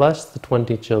 plus the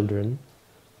 20 children,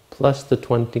 plus the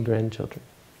 20 grandchildren.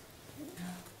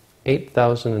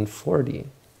 8,040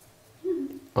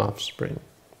 offspring.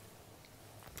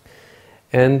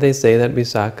 And they say that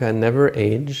Visakha never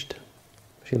aged.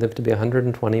 She lived to be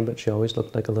 120, but she always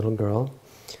looked like a little girl.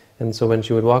 And so when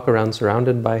she would walk around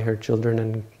surrounded by her children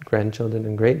and grandchildren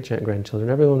and great-grandchildren,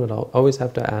 everyone would always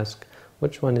have to ask,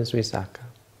 which one is Visakha?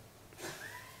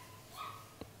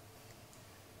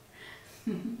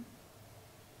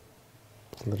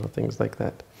 Little things like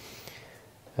that.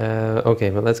 Okay,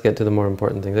 but let's get to the more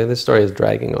important thing. This story is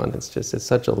dragging on. It's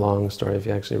such a long story if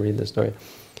you actually read the story.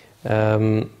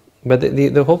 But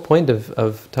the whole point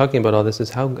of talking about all this is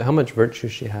how much virtue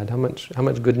she had, how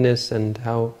much goodness, and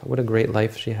what a great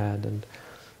life she had,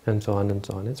 and so on and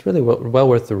so on. It's really well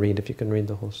worth the read if you can read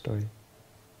the whole story.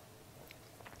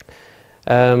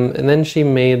 And then she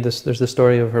made this. There's the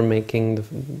story of her making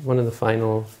one of the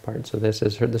final parts of this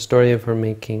is the story of her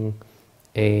making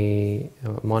a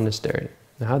monastery.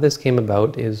 Now, how this came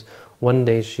about is one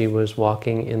day she was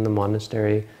walking in the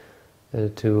monastery.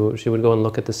 She would go and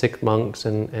look at the sick monks,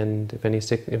 and if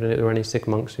there were any sick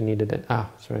monks who needed it.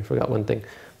 Sorry, I forgot one thing.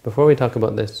 Before we talk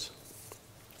about this,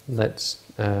 before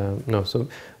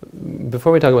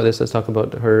we talk about this, let's talk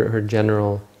about her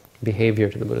general behavior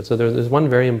to the Buddha. So there's one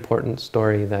very important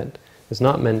story that is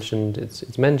not mentioned.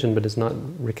 It's mentioned, but it's not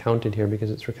recounted here because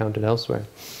it's recounted elsewhere.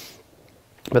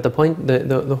 But the point,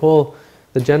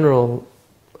 the general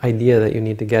idea that you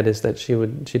need to get is that she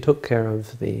took care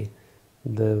of the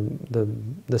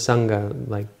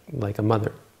sangha like a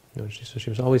mother. So she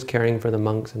was always caring for the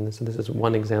monks, and this is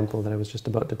one example that I was just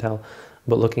about to tell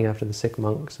about looking after the sick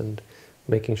monks and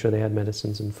making sure they had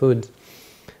medicines and food.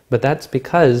 But that's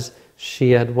because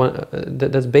she had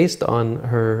that's based on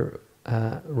her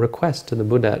request to the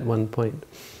Buddha at one point.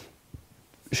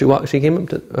 She came up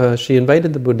to she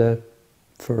invited the Buddha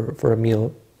for a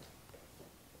meal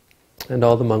and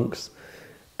all the monks.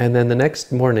 And then the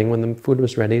next morning, when the food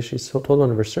was ready, she told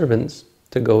one of her servants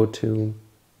to go to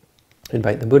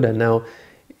invite the Buddha. Now,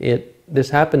 this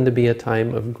happened to be a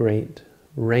time of great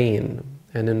rain.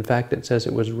 And in fact, it says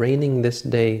it was raining this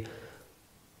day.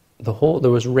 There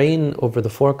was rain over the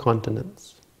 4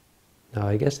 continents. Now,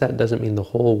 I guess that doesn't mean the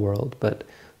whole world, but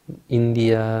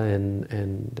India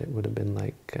and it would have been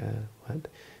like,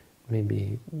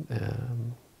 maybe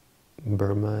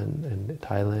Burma and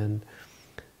Thailand,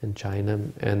 and China,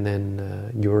 and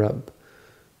then Europe,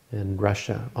 and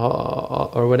Russia,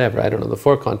 or whatever. I don't know, the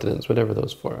 4 continents, whatever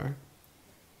those 4 are.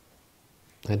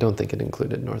 I don't think it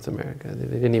included North America.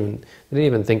 They didn't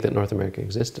even think that North America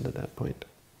existed at that point.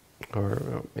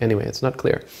 Or anyway, it's not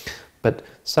clear. But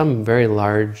some very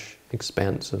large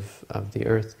expanse of the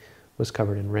earth was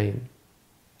covered in rain.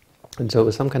 And so it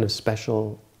was some kind of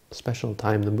special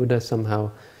time. The Buddha somehow,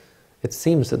 it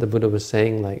seems that the Buddha was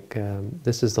saying, like,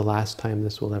 this is the last time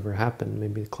this will ever happen.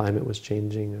 Maybe the climate was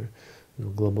changing, or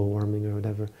global warming, or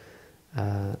whatever.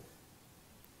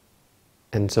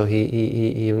 And so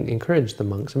he encouraged the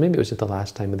monks. And maybe it was just the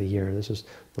last time of the year. This was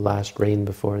the last rain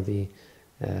before the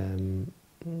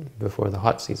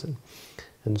hot season.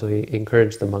 And so he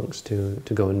encouraged the monks to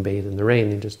go and bathe in the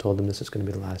rain. He just told them this is going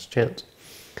to be the last chance.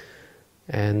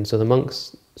 And so the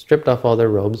monks stripped off all their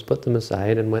robes, put them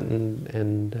aside, and went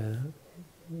and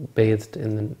bathed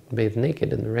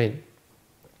naked in the rain.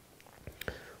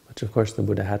 Which, of course, the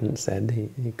Buddha hadn't said.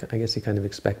 I guess he kind of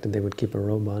expected they would keep a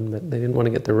robe on, but they didn't want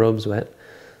to get their robes wet,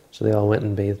 so they all went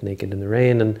and bathed naked in the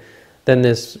rain. And then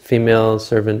this female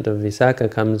servant of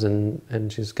Visakha comes and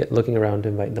she's looking around to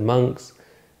invite the monks,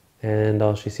 and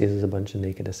all she sees is a bunch of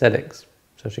naked ascetics.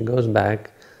 So she goes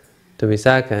back to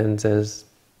Visakha and says,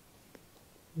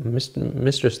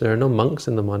 Mistress, there are no monks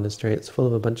in the monastery. It's full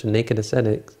of a bunch of naked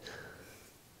ascetics.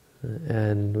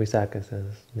 And Visakha says,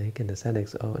 naked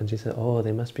ascetics? Oh, and she said, oh,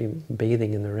 they must be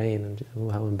bathing in the rain. And she said, oh,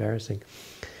 how embarrassing.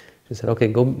 She said, okay,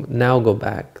 go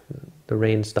back. The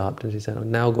rain stopped, and she said, oh,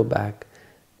 now go back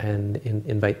and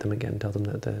invite them again. Tell them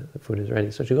that the food is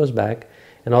ready. So she goes back,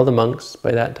 and all the monks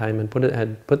by that time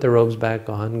had put their robes back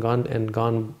on,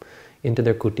 gone into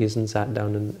their kutis and sat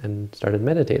down and started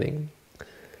meditating.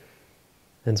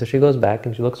 And so she goes back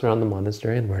and she looks around the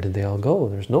monastery, and where did they all go?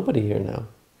 There's nobody here now.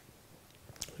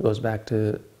 She goes back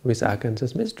to Visakha and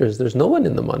says, "Mistress, there's no one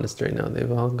in the monastery now.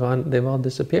 They've all gone. They've all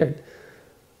disappeared."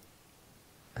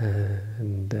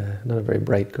 And not a very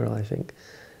bright girl, I think.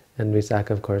 And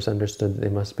Visakha, of course, understood that they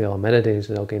must be all meditating. He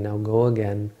said, "Okay, now go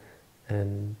again,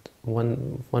 and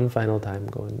one final time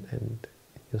go and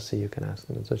you'll see you can ask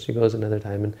them." And so she goes another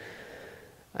time,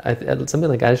 and something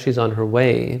like as she's on her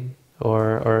way,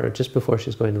 or just before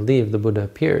she's going to leave, the Buddha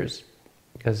appears,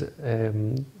 because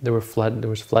there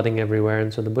was flooding everywhere,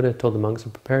 and so the Buddha told the monks to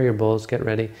prepare your bowls, get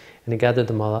ready, and he gathered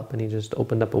them all up, and he just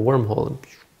opened up a wormhole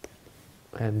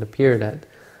and appeared at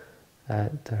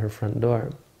her front door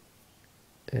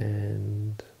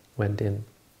and went in.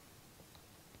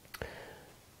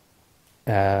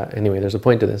 Anyway, there's a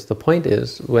point to this. The point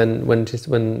is when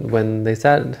they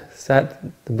sat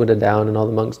the Buddha down and all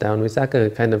the monks down,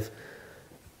 Visakha kind of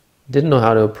didn't know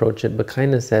how to approach it, but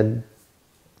kind of said,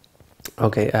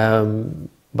 "Okay,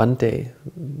 Bhante,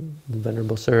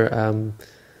 Venerable Sir,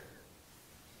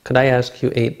 could I ask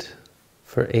you 8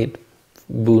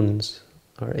 boons,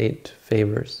 or 8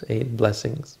 favors, 8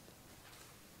 blessings?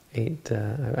 8.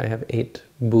 I have 8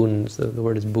 boons. The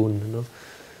word is boon, you know,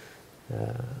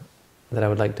 that I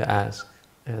would like to ask."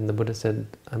 And the Buddha said,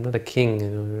 "I'm not a king," you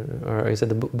know, or he said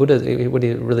the Buddha. What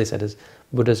he really said is,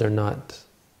 Buddhas are not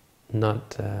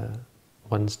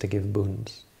ones to give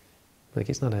boons. Like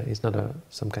he's not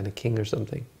some kind of king or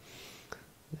something.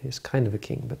 He's kind of a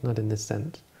king, but not in this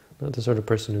sense. Not the sort of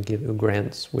person who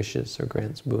grants wishes or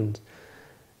grants boons.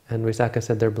 And Visakha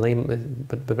said, "They're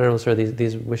but Venerable Sir,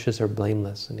 these wishes are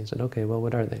blameless." And he said, "Okay, well,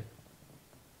 what are they?"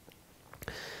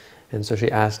 And so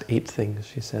she asked 8 things.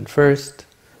 She said, "First,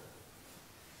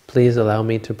 please allow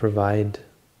me to provide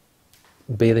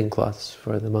bathing cloths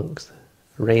for the monks,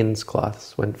 rains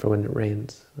cloths for when it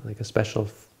rains, like a special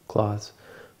cloth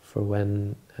for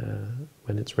when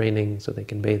it's raining, so they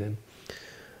can bathe in.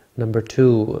 Number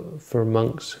 2, for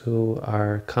monks who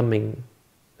are coming,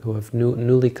 who have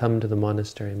newly come to the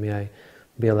monastery, may I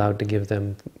be allowed to give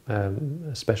them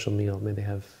a special meal. May they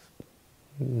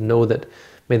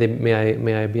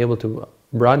may I be able to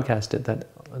broadcast it that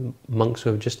monks who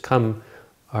have just come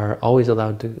are always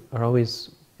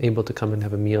able to come and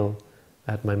have a meal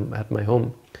at my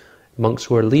home. Monks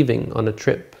who are leaving on a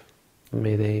trip,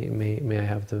 may I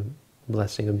have the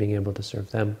blessing of being able to serve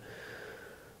them.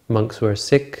 Monks who are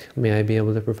sick, may I be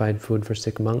able to provide food for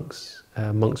sick monks.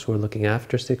 Monks who are looking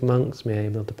after sick monks, may I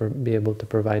be able to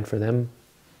provide for them.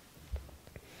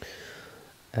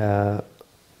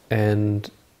 And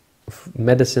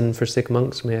medicine for sick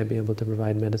monks, may I be able to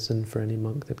provide medicine for any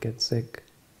monk that gets sick."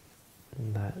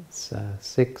 And that's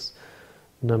 6.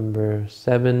 Number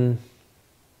 7,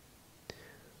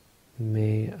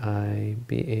 may I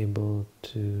be able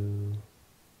to...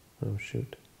 Oh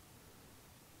shoot,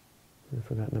 I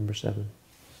forgot number 7.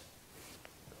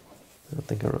 I don't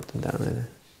think I wrote them down either.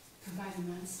 Provide a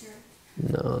monastery?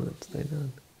 No, let's stay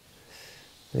down.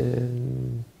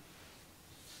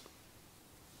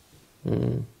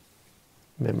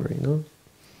 Memory, no?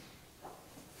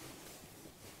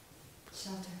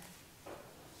 Shelter.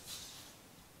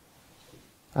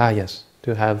 Yes,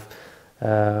 to have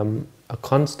a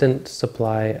constant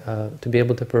supply, to be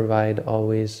able to provide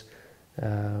always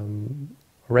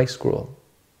rice gruel,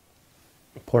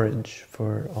 porridge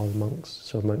for all the monks.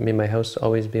 So may my house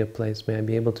always be a place, may I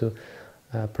be able to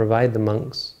provide the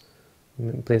monks,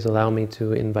 please allow me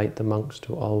to invite the monks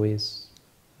to always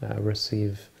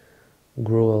receive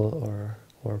gruel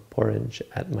or porridge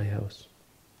at my house.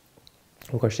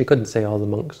 Of course, she couldn't say all the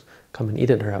monks come and eat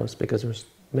at her house, because there was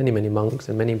many monks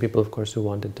and many people, of course, who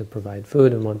wanted to provide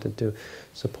food and wanted to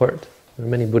support. There were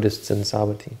many Buddhists in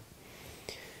Savatthi.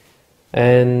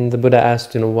 And the Buddha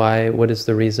asked, what is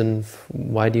the reason?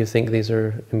 Why do you think these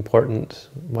are important?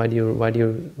 Why do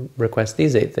you request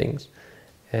these 8 things?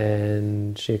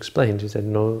 And she explained. She said,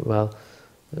 "No, well,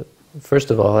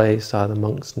 first of all, I saw the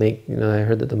monks naked. I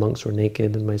heard that the monks were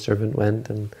naked, and my servant went."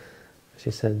 And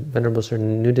she said, "Venerable Sir,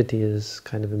 nudity is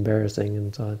kind of embarrassing,"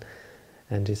 and so on.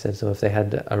 And she said, so if they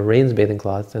had a rains bathing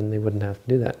cloth, then they wouldn't have to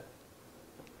do that.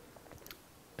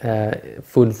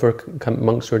 Food for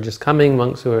monks who are just coming,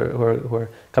 monks who are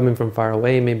coming from far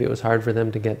away, maybe it was hard for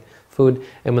them to get food.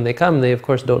 And when they come, they of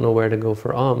course don't know where to go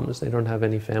for alms. They don't have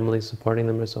any families supporting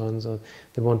them or so on, so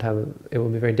they won't have, it will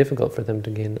be very difficult for them to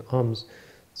gain alms.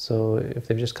 So if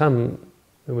they've just come,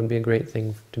 it would be a great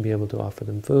thing to be able to offer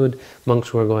them food. Monks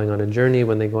who are going on a journey,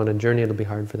 when they go on a journey, it'll be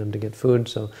hard for them to get food,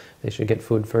 so they should get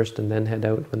food first and then head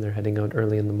out when they're heading out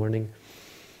early in the morning.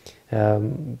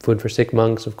 Food for sick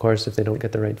monks, of course, if they don't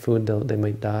get the right food, they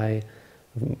might die.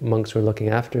 Monks who are looking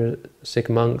after sick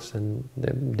monks, and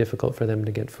it's difficult for them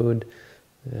to get food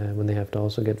when they have to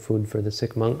also get food for the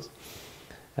sick monks.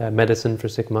 Medicine for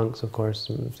sick monks, of course.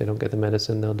 If they don't get the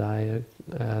medicine, they'll die.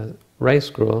 Rice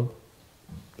gruel,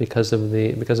 because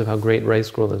of how great rice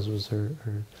gruel is, was her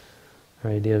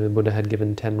idea. The Buddha had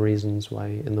given 10 reasons why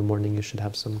in the morning you should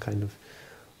have some kind of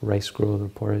rice gruel or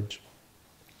porridge.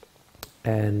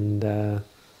 And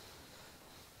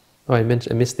I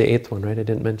missed the 8th one, right? I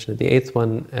didn't mention it. The 8th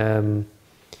one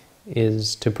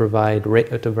is to provide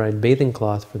bathing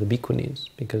cloth for the bhikkhunis,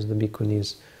 because the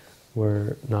bhikkhunis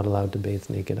were not allowed to bathe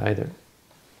naked either.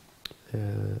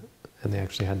 And they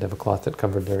actually had to have a cloth that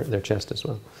covered their chest as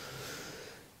well.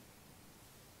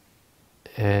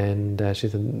 And she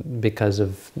said because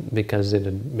of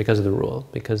the rule,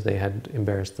 because they had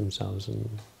embarrassed themselves and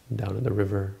down in the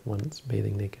river once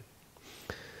bathing naked.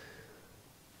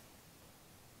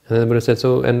 And then the Buddha said,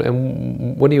 so,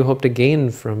 and what do you hope to gain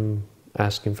from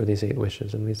asking for these 8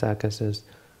 wishes? And Visakha says,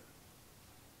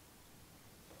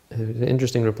 an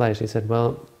interesting reply. She said,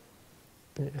 well,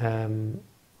 I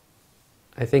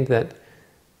think that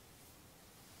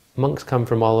monks come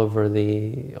from all over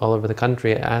the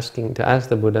country to ask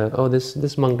the Buddha, oh,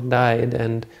 this monk died,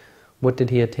 and what did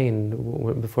he attain?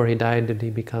 Before he died, did he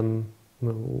become,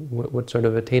 what sort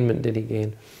of attainment did he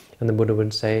gain? And the Buddha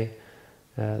would say,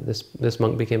 this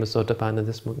monk became a Sotapanna,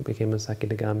 this monk became a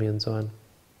Sakadagami, and so on.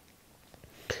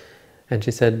 And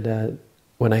she said,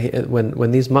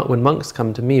 when monks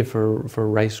come to me for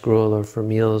rice gruel or for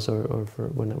meals, or for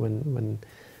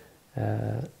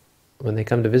when they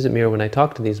come to visit me, or when I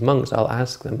talk to these monks, I'll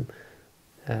ask them,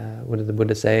 what did the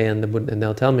Buddha say? And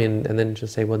they'll tell me, and then she'll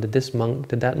say, well, did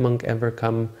that monk ever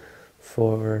come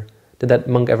from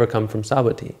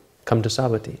Savatthi, come to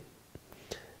Savatthi?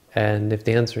 And if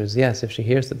the answer is yes, if she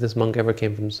hears that this monk ever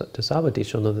came to Savatthi,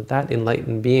 she'll know that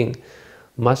enlightened being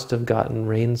must have gotten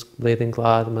rain's bathing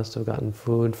cloth, must have gotten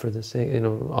food for the sick,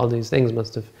 all these things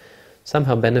must have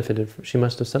somehow benefited. She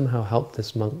must have somehow helped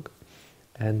this monk.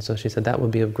 And so she said, that will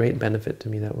be of great benefit to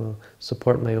me, that will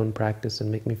support my own practice and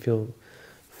make me feel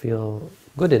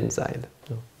good inside.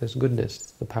 There's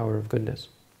goodness, the power of goodness.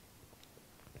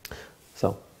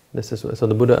 So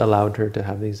the Buddha allowed her to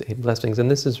have these 8 blessings, and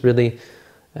this is really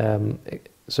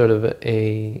sort of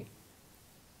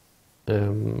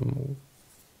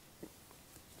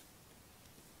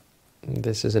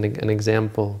this is an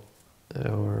example,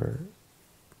 or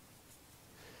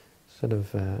sort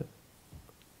of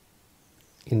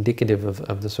indicative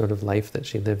of the sort of life that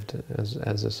she lived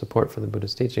as a support for the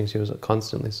Buddha's teaching. She was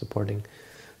constantly supporting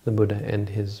the Buddha and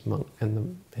his monk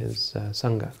and his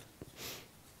Sangha.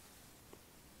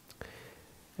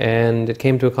 And it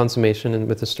came to a consummation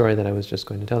with the story that I was just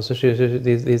going to tell. So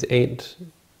these eight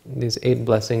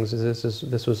blessings.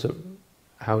 This was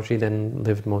how she then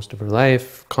lived most of her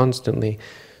life, constantly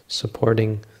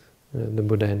supporting the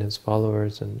Buddha and his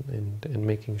followers, and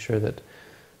making sure that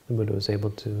the Buddha was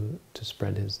able to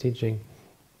spread his teaching.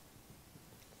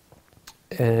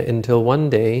 Until one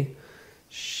day,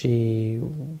 she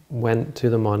went to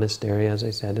the monastery, as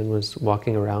I said, and was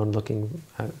walking around looking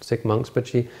at sick monks. But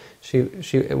she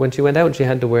when she went out, she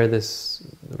had to wear this.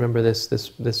 Remember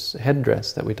this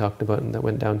headdress that we talked about, and that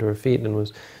went down to her feet, and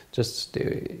was just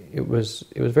it was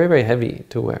very, very heavy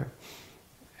to wear.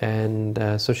 And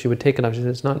so she would take it off. She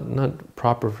said, "It's not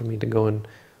proper for me to go and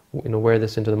wear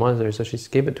this into the monastery." So she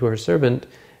gave it to her servant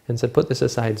and said, "Put this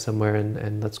aside somewhere,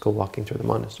 and let's go walking through the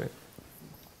monastery."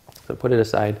 So put it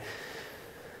aside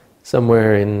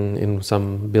somewhere in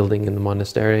some building in the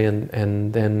monastery,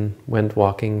 and then went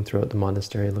walking throughout the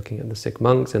monastery looking at the sick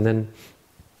monks. And then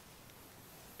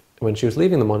when she was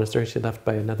leaving the monastery, she left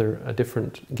by a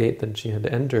different gate than she had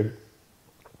entered.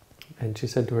 And she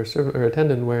said to her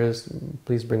attendant,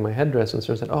 "Please bring my headdress." And the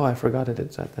servant said, "Oh, I forgot it.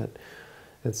 It's at that.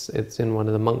 It's in one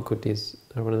of the monk kutis,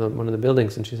 or one of the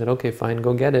buildings." And she said, "Okay, fine,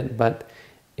 go get it. But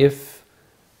if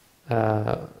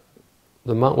one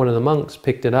of the monks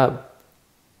picked it up,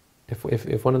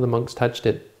 if one of the monks touched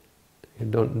it,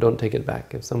 don't take it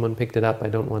back. If someone picked it up, I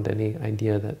don't want any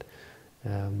idea that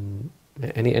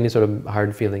any sort of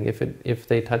hard feeling. If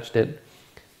they touched it,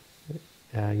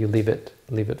 you leave it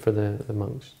for the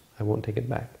monks. I won't take it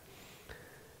back."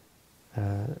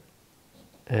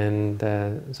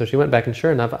 So she went back, and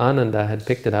sure enough, Ananda had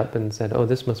picked it up and said, "Oh,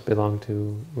 this must belong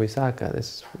to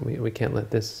Visakha. We can't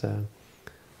let this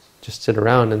just sit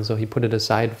around." And so he put it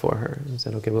aside for her and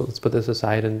said, "Okay, well, let's put this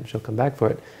aside and she'll come back for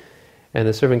it." And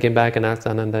the servant came back and asked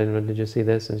Ananda, "Did you see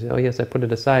this?" And she said, "Oh yes, I put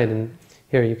it aside, and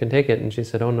here, you can take it." And she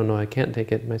said, "Oh no, I can't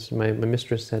take it. My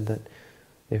mistress said that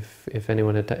if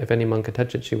any monk had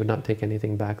touched it, she would not take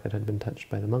anything back that had been touched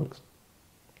by the monks."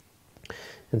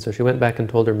 And so she went back and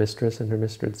told her mistress, and her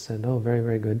mistress said, "Oh, very,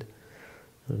 very good.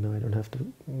 Oh, no, I don't have to.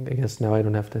 I guess now I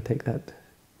don't have to take that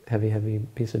heavy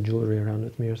piece of jewelry around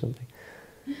with me or something.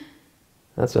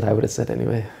 That's what I would have said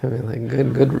anyway. I mean, like,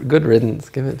 good riddance.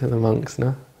 Give it to the monks.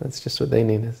 No, that's just what they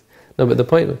need. No, but the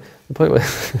point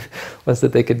was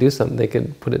that they could do something. They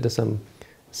could put it to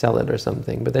sell it or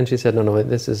something. But then she said, no,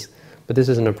 this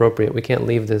isn't appropriate. We can't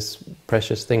leave this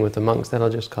precious thing with the monks. That'll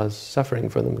just cause suffering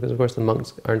for them, because of course the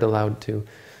monks aren't allowed to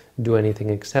do anything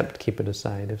except keep it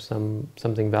aside. If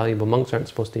something valuable, monks aren't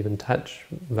supposed to even touch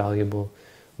valuable,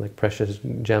 like precious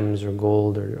gems or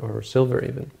gold or silver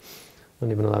even.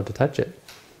 Not even allowed to touch it,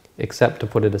 except to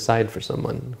put it aside for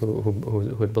someone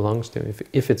who it belongs to,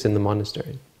 if it's in the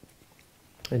monastery.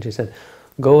 And she said,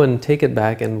 go and take it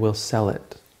back and we'll sell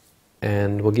it.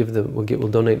 And we'll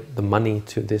donate the money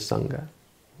to this sangha,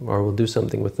 or we'll do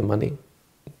something with the money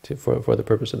for the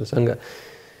purpose of the sangha.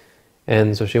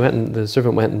 And so the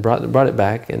servant went and brought it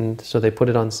back, and so they put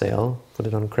it on sale, put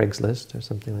it on Craigslist or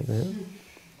something like that.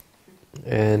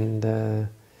 And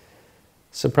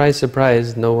surprise,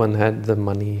 surprise, no one had the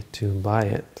money to buy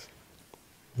it.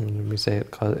 And we say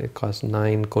it cost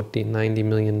 90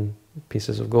 million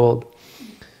pieces of gold.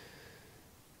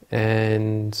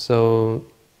 And so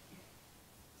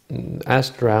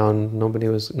asked around,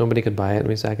 nobody could buy it, and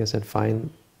Visakha said,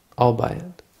 fine, I'll buy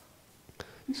it.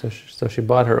 So she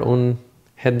bought her own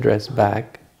headdress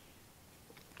back.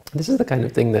 This is the kind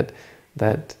of thing that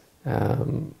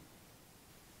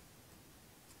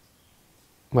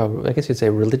well, I guess you'd say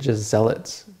religious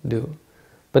zealots do.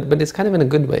 But it's kind of in a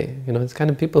good way. It's kind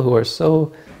of people who are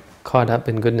so caught up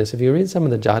in goodness. If you read some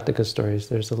of the Jataka stories,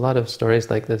 there's a lot of stories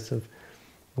like this of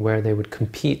where they would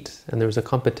compete, and there was a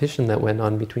competition that went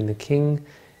on between the king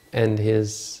and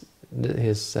his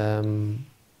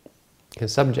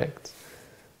subjects.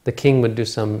 The king would do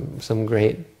some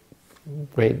great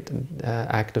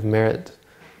act of merit,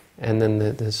 and then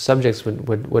the subjects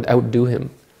would outdo him.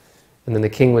 And then the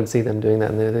king would see them doing that,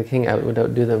 and the king would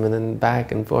outdo them, and then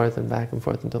back and forth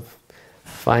until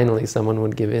finally someone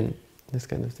would give in, this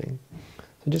kind of thing.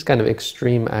 So just kind of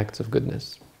extreme acts of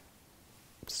goodness.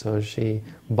 So she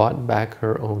bought back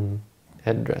her own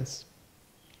headdress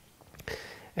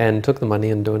and took the money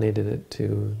and donated it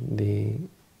to the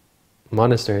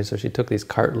monastery. So she took these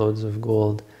cartloads of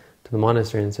gold to the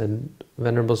monastery and said,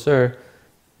 Venerable Sir,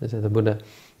 said the Buddha,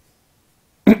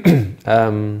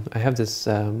 I have this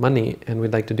money and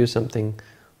we'd like to do something.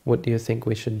 What do you think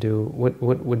we should do? What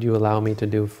would you allow me to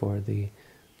do for the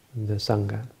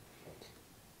Sangha?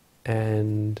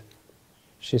 And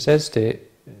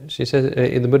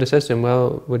the Buddha says to him,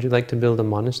 well, would you like to build a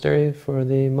monastery for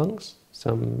the monks?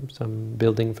 Some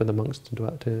building for the monks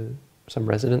to some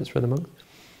residence for the monks?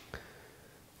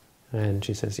 And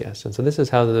she says yes. And so this is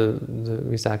how the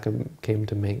Visakha came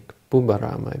to make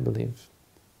puppharāsimhā, I believe.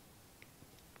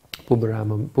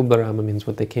 Puppharāsimhā means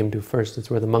what they came to first. It's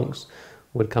where the monks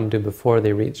would come to before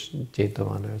they reached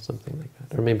Jetavana or something like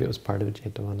that. Or maybe it was part of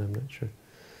Jetavana, I'm not sure.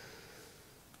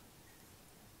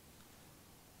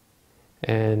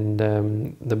 And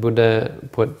the Buddha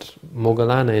put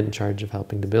Moggallana in charge of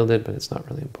helping to build it, but it's not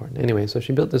really important. Anyway, so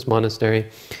she built this monastery,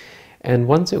 and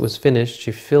once it was finished,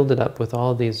 she filled it up with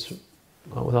all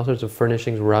sorts of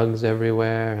furnishings, rugs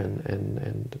everywhere,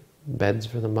 and bedding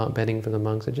for the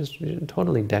monks. It just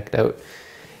totally decked out.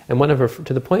 And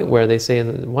to the point where they say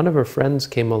that one of her friends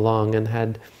came along and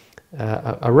had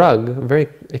a rug, a very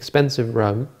expensive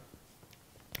rug,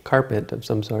 carpet of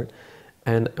some sort,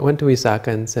 and I went to Visakha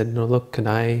and said, no, look, can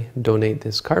I donate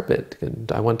this carpet?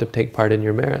 I want to take part in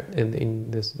your merit, in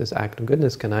this act of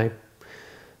goodness. Can I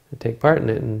take part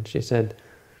in it? And she said,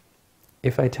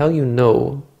 if I tell you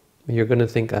no, you're going to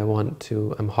think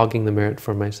I'm hogging the merit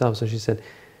for myself. So she said,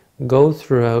 go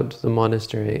throughout the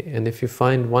monastery, and if you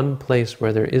find one place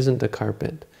where there isn't a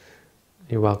carpet,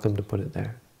 you're welcome to put it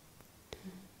there.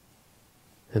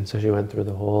 And so she went through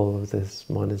the whole of this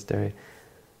monastery.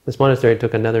 This monastery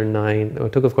took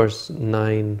of course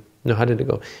 9, no, how did it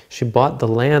go? She bought the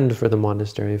land for the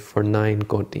monastery for 9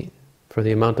 koti, for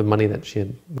the amount of money that she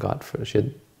had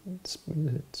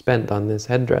spent on this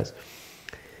headdress.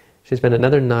 She spent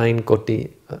another 9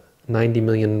 koti, 90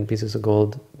 million pieces of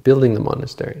gold, building the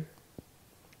monastery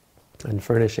and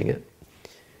furnishing it.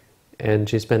 And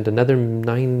she spent another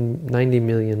 90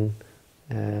 million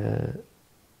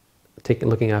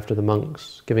looking after the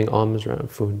monks, giving alms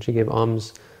around food. She gave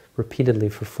alms repeatedly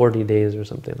for 40 days or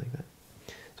something like that.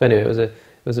 So anyway, it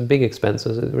was a big expense.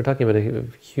 We're talking about a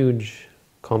huge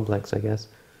complex, I guess.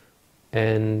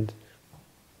 And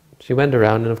she went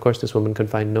around, and of course this woman could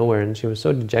find nowhere, and she was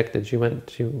so dejected. She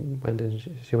went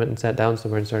and sat down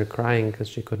somewhere and started crying because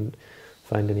she couldn't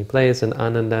find any place. And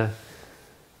Ananda,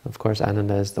 of course,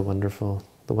 Ananda is the wonderful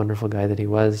guy that he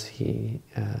was. He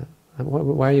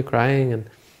Why are you crying? And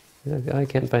he's like, I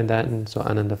can't find that. And so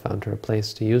Ananda found her a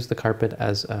place to use the carpet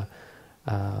as a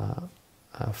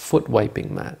foot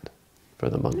wiping mat for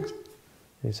the monks.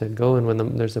 He said, go, and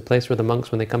when there's a place where the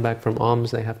monks, when they come back from alms,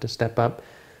 they have to step up,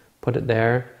 put it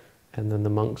there, and then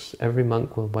the monks, every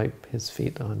monk will wipe his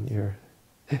feet on your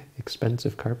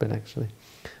expensive carpet, actually.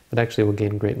 But actually will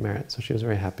gain great merit. So she was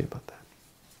very happy about that.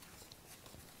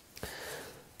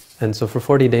 And so for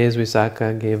 40 days,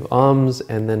 Visakha gave alms,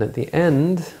 and then at the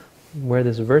end, where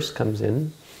this verse comes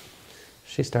in,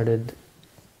 she started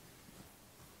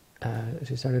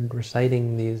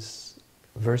reciting these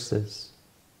verses.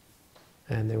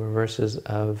 And they were verses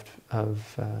of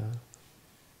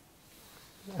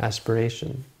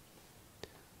aspiration.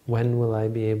 When will I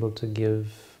be able to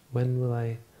give? When will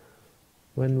I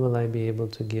be able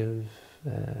to give?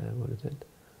 What is it?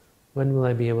 When will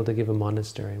I be able to give a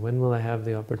monastery? When will I have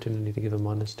the opportunity to give a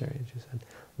monastery? And she said,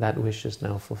 that wish is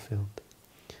now fulfilled.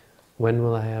 When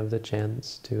will I have the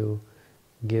chance to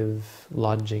give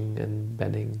lodging and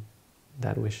bedding?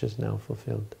 That wish is now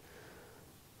fulfilled.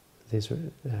 These were,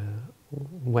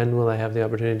 when will I have the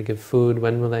opportunity to give food?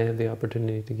 When will I have the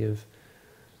opportunity to give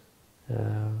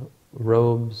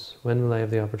robes? When will I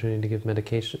have the opportunity to give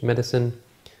medicine?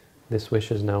 This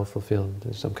wish is now fulfilled.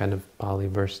 There's some kind of Pali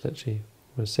verse that she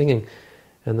was singing.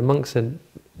 And the monks said,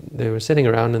 they were sitting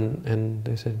around and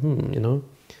they said,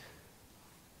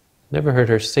 never heard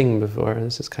her sing before.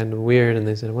 This is kind of weird. And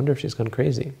they said, I wonder if she's gone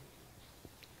crazy.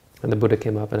 And the Buddha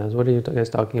came up and asked, what are you guys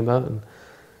talking about? And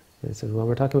they said, well,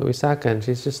 we're talking about Visakha, and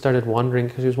she's just started wandering,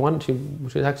 because she was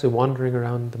actually wandering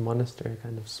around the monastery,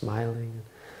 kind of smiling, and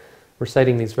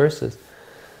reciting these verses,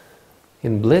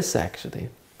 in bliss, actually.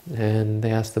 And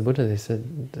they asked the Buddha, they said,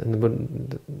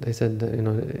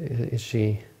 is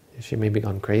she maybe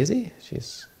gone crazy?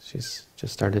 She's just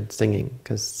started singing,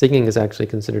 because singing is actually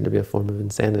considered to be a form of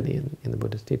insanity in the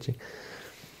Buddhist teaching.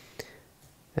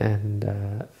 And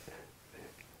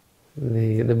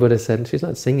the Buddha said, she's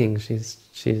not singing,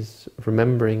 she's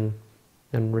remembering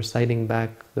and reciting back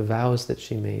the vows that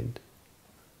she made.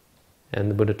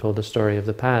 And the Buddha told a story of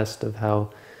the past, of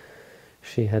how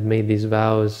she had made these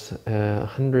vows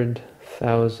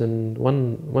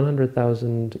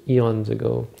 100,000 eons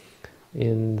ago,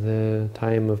 in the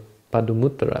time of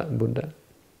Padumuttara Buddha.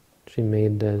 She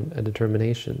made a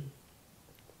determination.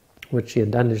 What she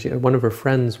had done is, one of her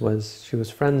friends she was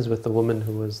friends with the woman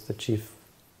who was the chief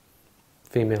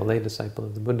female lay disciple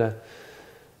of the Buddha,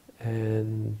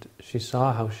 and she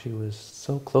saw how she was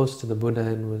so close to the Buddha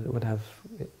and would have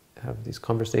these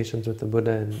conversations with the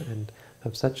Buddha and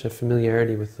have such a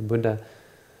familiarity with the Buddha,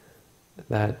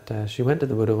 that she went to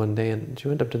the Buddha one day, and she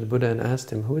went up to the Buddha and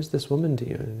asked him, who is this woman to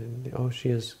you? And oh, she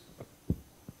is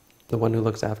the one who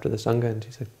looks after the Sangha. And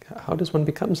she said, how does one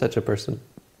become such a person?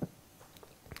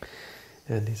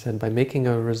 And he said, by making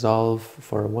a resolve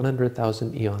for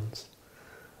 100,000 eons.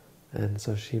 And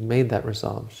so she made that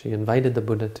resolve. She invited the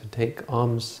Buddha to take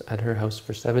alms at her house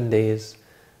for 7 days.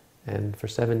 And for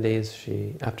 7 days,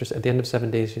 at the end of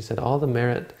 7 days, she said, all the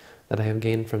merit that I have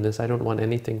gained from this, I don't want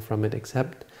anything from it,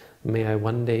 except may I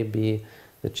one day be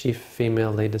the chief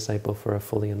female lay disciple for a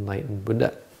fully enlightened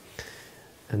Buddha.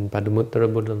 And Padumuttara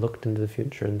Buddha looked into the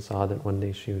future and saw that one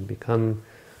day she would become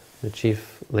the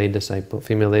chief lay disciple,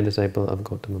 female lay disciple of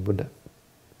Gautama Buddha.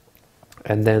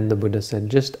 And then the Buddha said,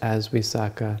 just as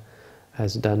Visakha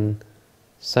has done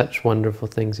such wonderful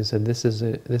things, he said, this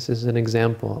is an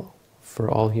example for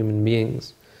all human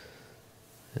beings.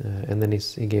 And then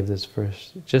he gave this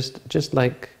verse, just as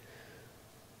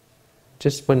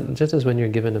when you're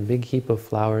given a big heap of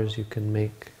flowers, you can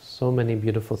make so many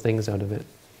beautiful things out of it.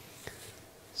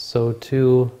 So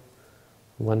too,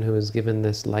 one who is given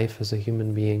this life as a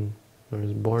human being, or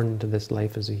is born into this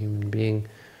life as a human being,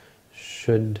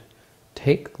 should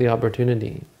take the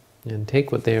opportunity and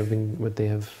take what they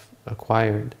have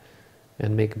acquired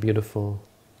and make beautiful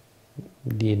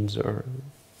deeds or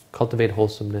cultivate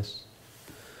wholesomeness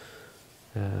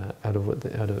out of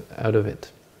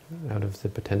the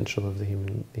potential of the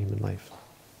human life.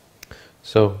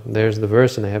 So there's the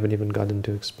verse, and I haven't even gotten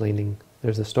to explaining.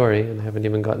 There's the story, and I haven't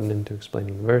even gotten into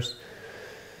explaining the verse.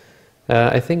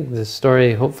 I think the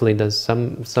story hopefully does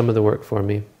some of the work for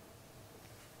me,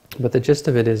 but the gist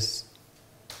of it is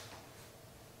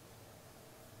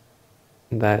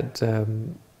that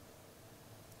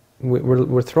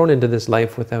we're thrown into this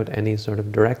life without any sort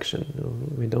of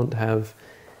direction. We don't have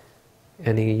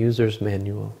any user's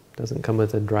manual. It doesn't come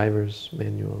with a driver's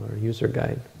manual or user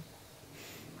guide.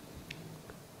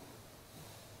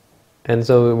 And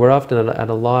so we're often at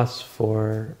a loss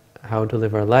for how to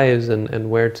live our lives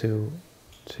and where to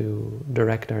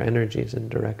direct our energies and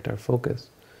direct our focus.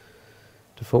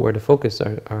 where to focus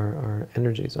our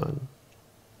energies on.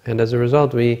 And as a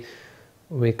result, we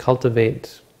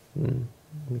cultivate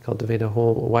a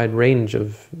whole wide range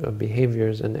of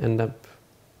behaviors and end up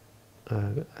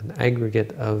an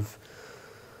aggregate of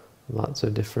lots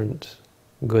of different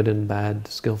good and bad,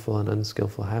 skillful and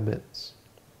unskillful habits.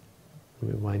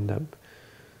 And we wind up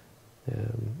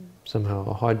somehow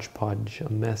a hodgepodge, a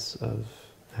mess of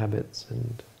habits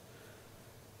and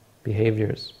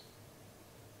behaviors.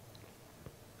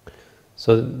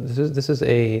 So this is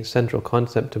a central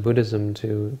concept to Buddhism,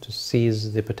 to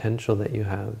seize the potential that you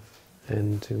have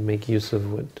and to make use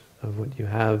of what you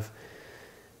have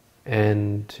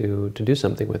and to do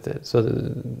something with it. So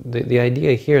the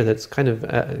idea here that's kind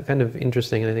of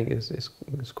interesting, and I think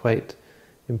is quite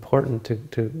important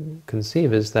to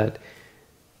conceive, is that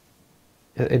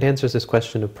it answers this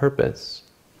question of purpose.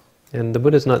 And the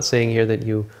Buddha's not saying here that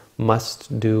you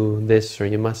must do this or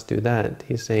you must do that.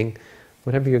 He's saying,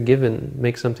 whatever you're given,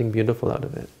 make something beautiful out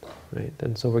of it, right?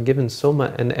 And so we're given so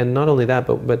much, and not only that,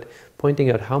 but pointing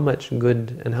out how much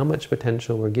good and how much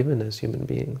potential we're given as human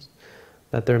beings.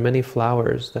 That there are many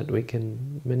flowers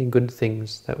many good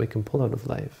things that we can pull out of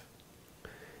life.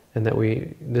 And that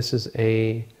this is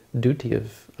a duty or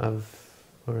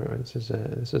this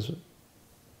is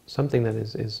something that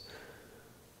is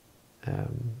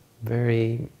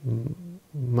very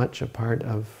much a part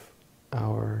of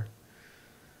our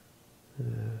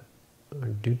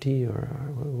duty, or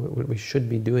what we should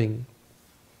be doing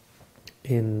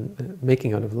in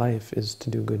making out of life, is to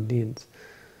do good deeds.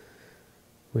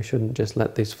 We shouldn't just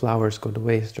let these flowers go to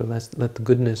waste, or let the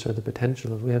goodness or the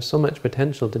potential. We have so much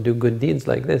potential to do good deeds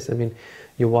like this. I mean,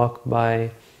 you walk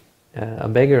by a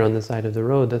beggar on the side of the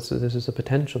road, this is a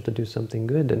potential to do something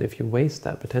good, and if you waste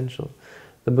that potential,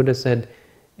 the Buddha said,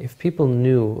 if people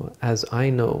knew, as I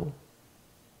know,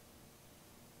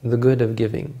 the good of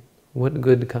giving, what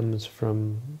good comes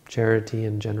from charity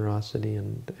and generosity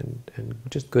and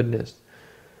just goodness,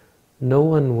 no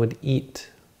one would eat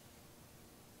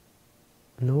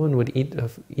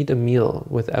a meal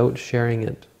without sharing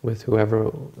it with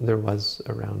whoever there was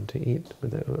around to eat,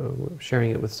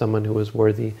 sharing it with someone who was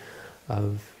worthy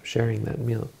of sharing that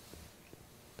meal.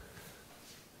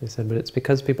 He said, but it's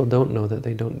because people don't know that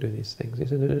they don't do these things. He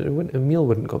said, a meal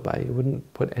wouldn't go by. You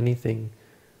wouldn't put anything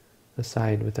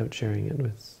aside without sharing it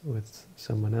with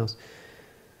someone else.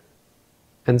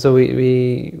 And so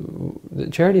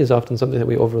charity is often something that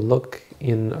we overlook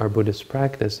in our Buddhist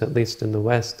practice, at least in the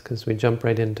West, because we jump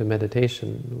right into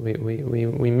meditation.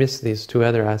 We miss these two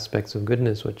other aspects of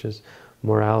goodness, which is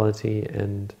morality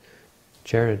and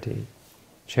charity.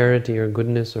 Charity or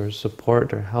goodness or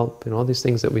support or help, and all these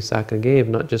things that Visakha gave,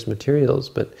 not just materials,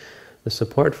 but the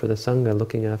support for the Sangha,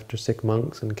 looking after sick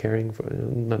monks and caring for,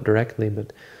 not directly,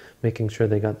 but making sure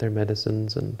they got their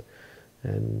medicines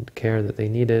and care that they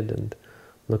needed, and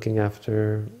looking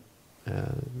after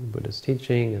Buddha's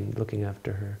teaching and looking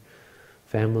after her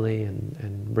family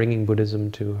and bringing Buddhism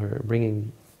to her,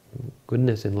 bringing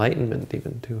goodness, enlightenment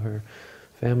even to her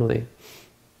family.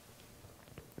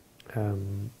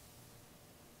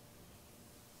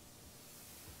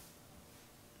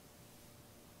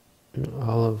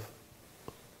 All of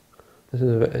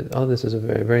this is a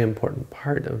very, very important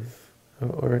part of,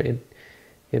 or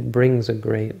it brings a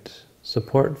great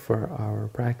support for our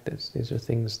practice. These are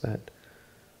things that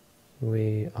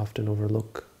we often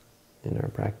overlook in our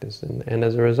practice. And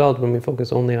as a result, when we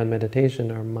focus only on meditation,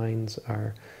 our minds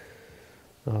are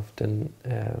often,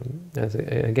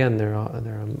 again, they're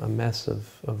a mess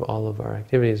of all of our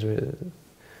activities.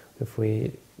 If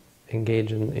we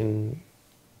engage in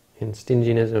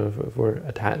stinginess, if we're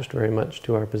attached very much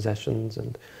to our possessions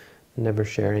and never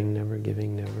sharing, never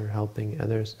giving, never helping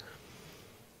others,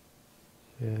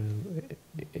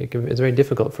 it's very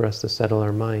difficult for us to settle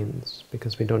our minds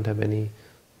because we don't have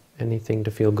anything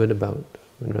to feel good about.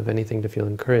 We don't have anything to feel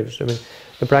encouraged. I mean,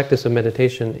 the practice of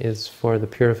meditation is for the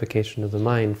purification of the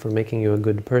mind, for making you a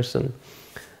good person.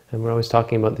 And we're always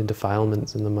talking about the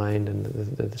defilements in the mind and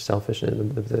the selfishness,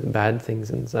 the bad things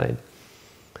inside.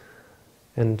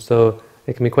 And so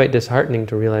it can be quite disheartening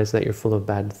to realize that you're full of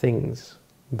bad things.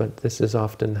 But this is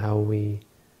often how we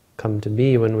come to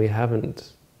be when we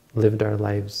haven't lived our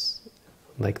lives,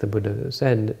 like the Buddha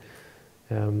said,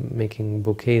 making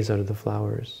bouquets out of the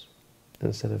flowers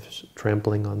instead of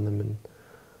trampling on them and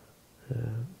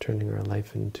turning our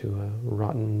life into a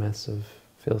rotten mess of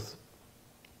filth.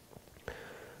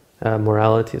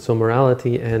 Morality. So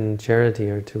morality and charity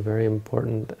are two very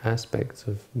important aspects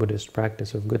of Buddhist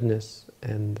practice of goodness,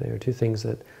 and they are two things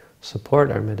that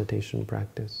support our meditation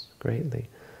practice greatly.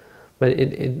 But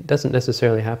it doesn't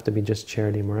necessarily have to be just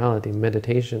charity, morality.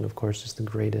 Meditation, of course, is the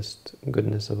greatest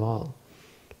goodness of all.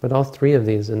 But all three of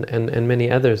these, and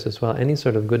many others as well, any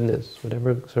sort of goodness,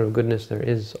 whatever sort of goodness there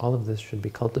is, all of this should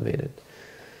be cultivated.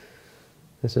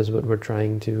 This is what we're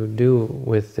trying to do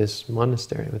with this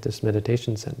monastery, with this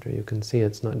meditation center. You can see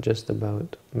it's not just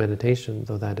about meditation,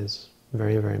 though that is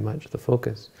very, very much the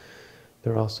focus.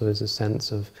 There also is a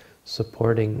sense of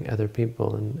supporting other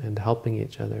people and helping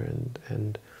each other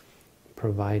and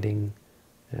providing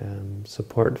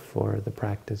support for the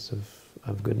practice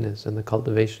of goodness and the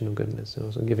cultivation of goodness. And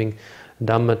also giving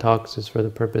Dhamma talks is for the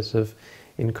purpose of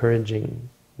encouraging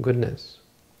goodness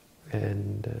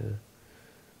and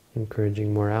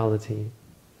encouraging morality,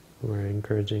 or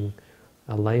encouraging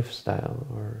a lifestyle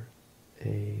or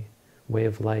a way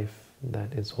of life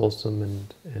that is wholesome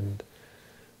and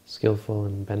skillful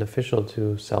and beneficial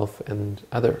to self and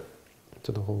other,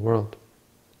 to the whole world.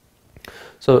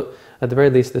 So at the very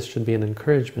least, this should be an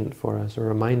encouragement for us, a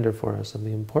reminder for us of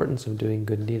the importance of doing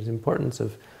good deeds, the importance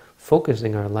of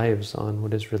focusing our lives on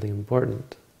what is really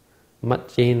important.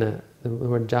 Maccena, the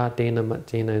word jātena,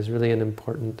 maccena, is really an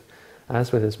important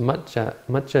aspect. This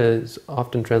macca is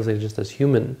often translated just as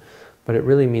human, but it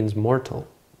really means mortal.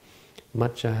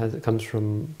 Macca it comes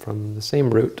from the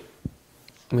same root.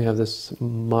 We have this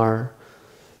mar.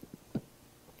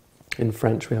 In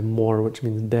French we have mort, which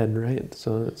means dead, right?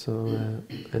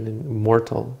 And in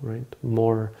mortal, right?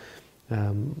 Mort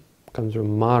comes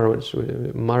from mar, which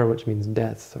means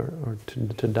death or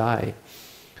to die.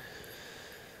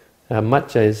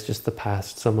 Macca is just the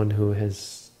past, someone who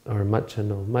has, or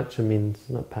macca means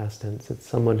not past tense, it's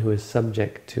someone who is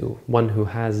subject to, one who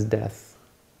has death.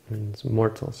 It means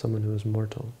mortal, someone who is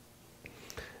mortal.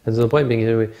 And so the point being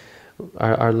here,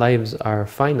 our lives are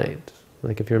finite.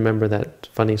 Like if you remember that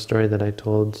funny story that I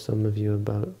told some of you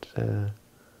about,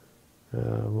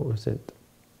 what was it?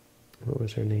 What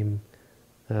was her name?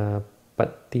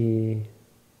 Pati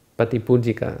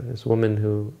Pujika, this woman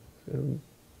who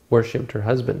worshipped her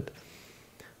husband.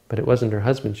 But it wasn't her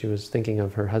husband. She was thinking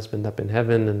of her husband up in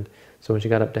heaven, and so when she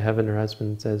got up to heaven, her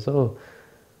husband says, "Oh,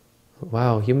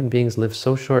 wow, human beings live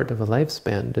so short of a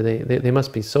lifespan. They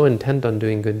must be so intent on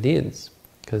doing good deeds."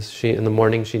 Because in the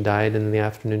morning she died, and in the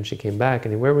afternoon she came back.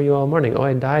 And where were you all morning? Oh,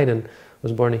 I died and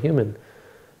was born a human.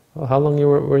 Oh, how long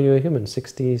were you a human?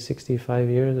 60, 65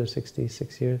 years, or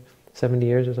 66 years, 70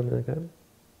 years, or something like that?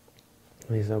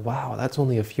 And he said, "Wow, that's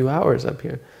only a few hours up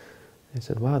here." I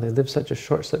said, "Wow, they live such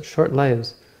short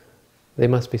lives. They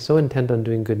must be so intent on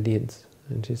doing good deeds."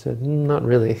 And she said, "Not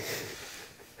really."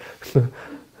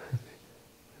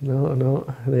 No,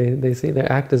 they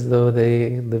act as though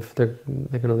they're going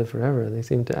to live forever. They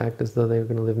seem to act as though they're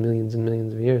going to live millions and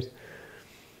millions of years,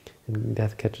 and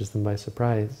death catches them by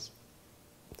surprise.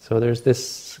 So there's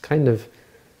this kind of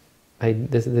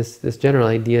this general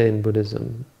idea in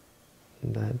Buddhism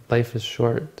that life is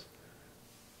short,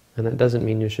 and that doesn't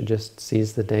mean you should just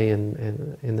seize the day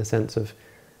and in the sense of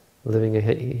living a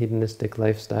hedonistic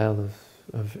lifestyle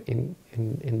of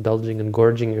indulging and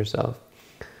gorging yourself.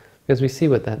 Because we see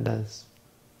what that does.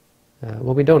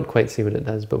 Well, we don't quite see what it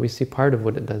does, but we see part of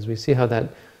what it does. We see how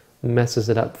that messes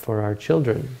it up for our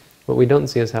children. What we don't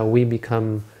see is how we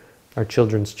become our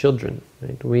children's children.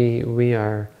 Right? We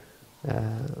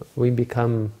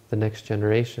become the next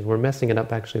generation. We're messing it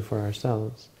up actually for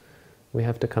ourselves. We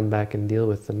have to come back and deal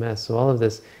with the mess. So all of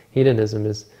this hedonism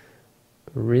is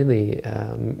really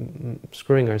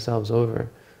screwing ourselves over.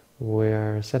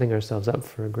 We're setting ourselves up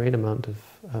for a great amount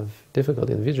of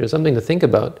difficulty in the future. It's something to think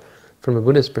about from a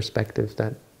Buddhist perspective,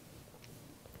 that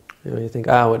you think,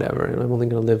 whatever, I'm only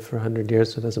going to live for 100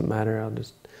 years, so it doesn't matter, I'll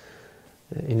just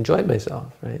enjoy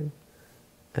myself, right?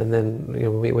 And then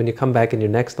when you come back in your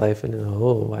next life and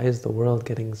why is the world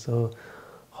getting so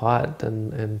hot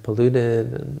and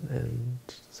polluted and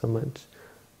so much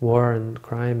war and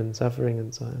crime and suffering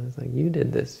and so on. It's like, you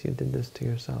did this to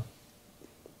yourself.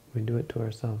 We do it to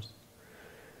ourselves.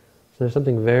 So there's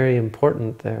something very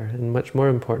important there, and much more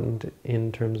important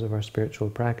in terms of our spiritual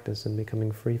practice and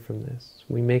becoming free from this.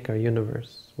 We make our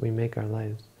universe, we make our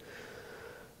lives.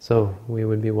 So we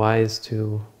would be wise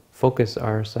to focus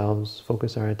ourselves,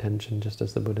 focus our attention, just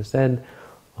as the Buddha said,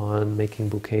 on making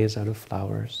bouquets out of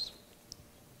flowers,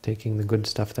 taking the good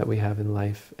stuff that we have in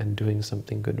life and doing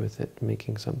something good with it,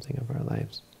 making something of our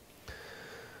lives.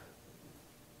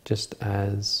 Just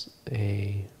as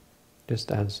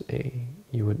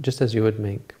you would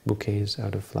make bouquets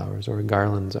out of flowers, or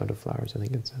garlands out of flowers, I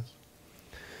think it says.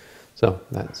 So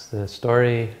that's the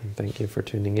story, and thank you for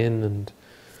tuning in, and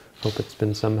hope it's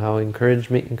been somehow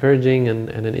encouraging and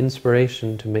an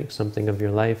inspiration to make something of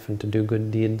your life and to do good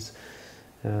deeds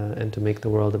and to make the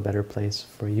world a better place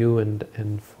for you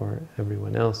and for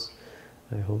everyone else.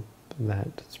 I hope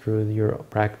that through your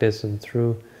practice and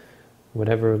through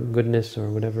whatever goodness or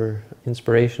whatever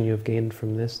inspiration you have gained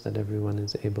from this, that everyone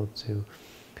is able to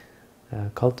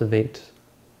cultivate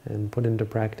and put into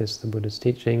practice the Buddha's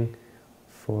teaching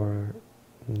for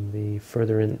the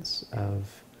furtherance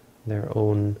of their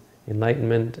own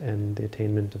enlightenment and the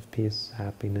attainment of peace,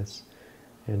 happiness,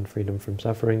 and freedom from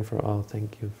suffering for all.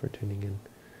 Thank you for tuning in.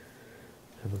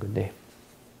 Have a good day.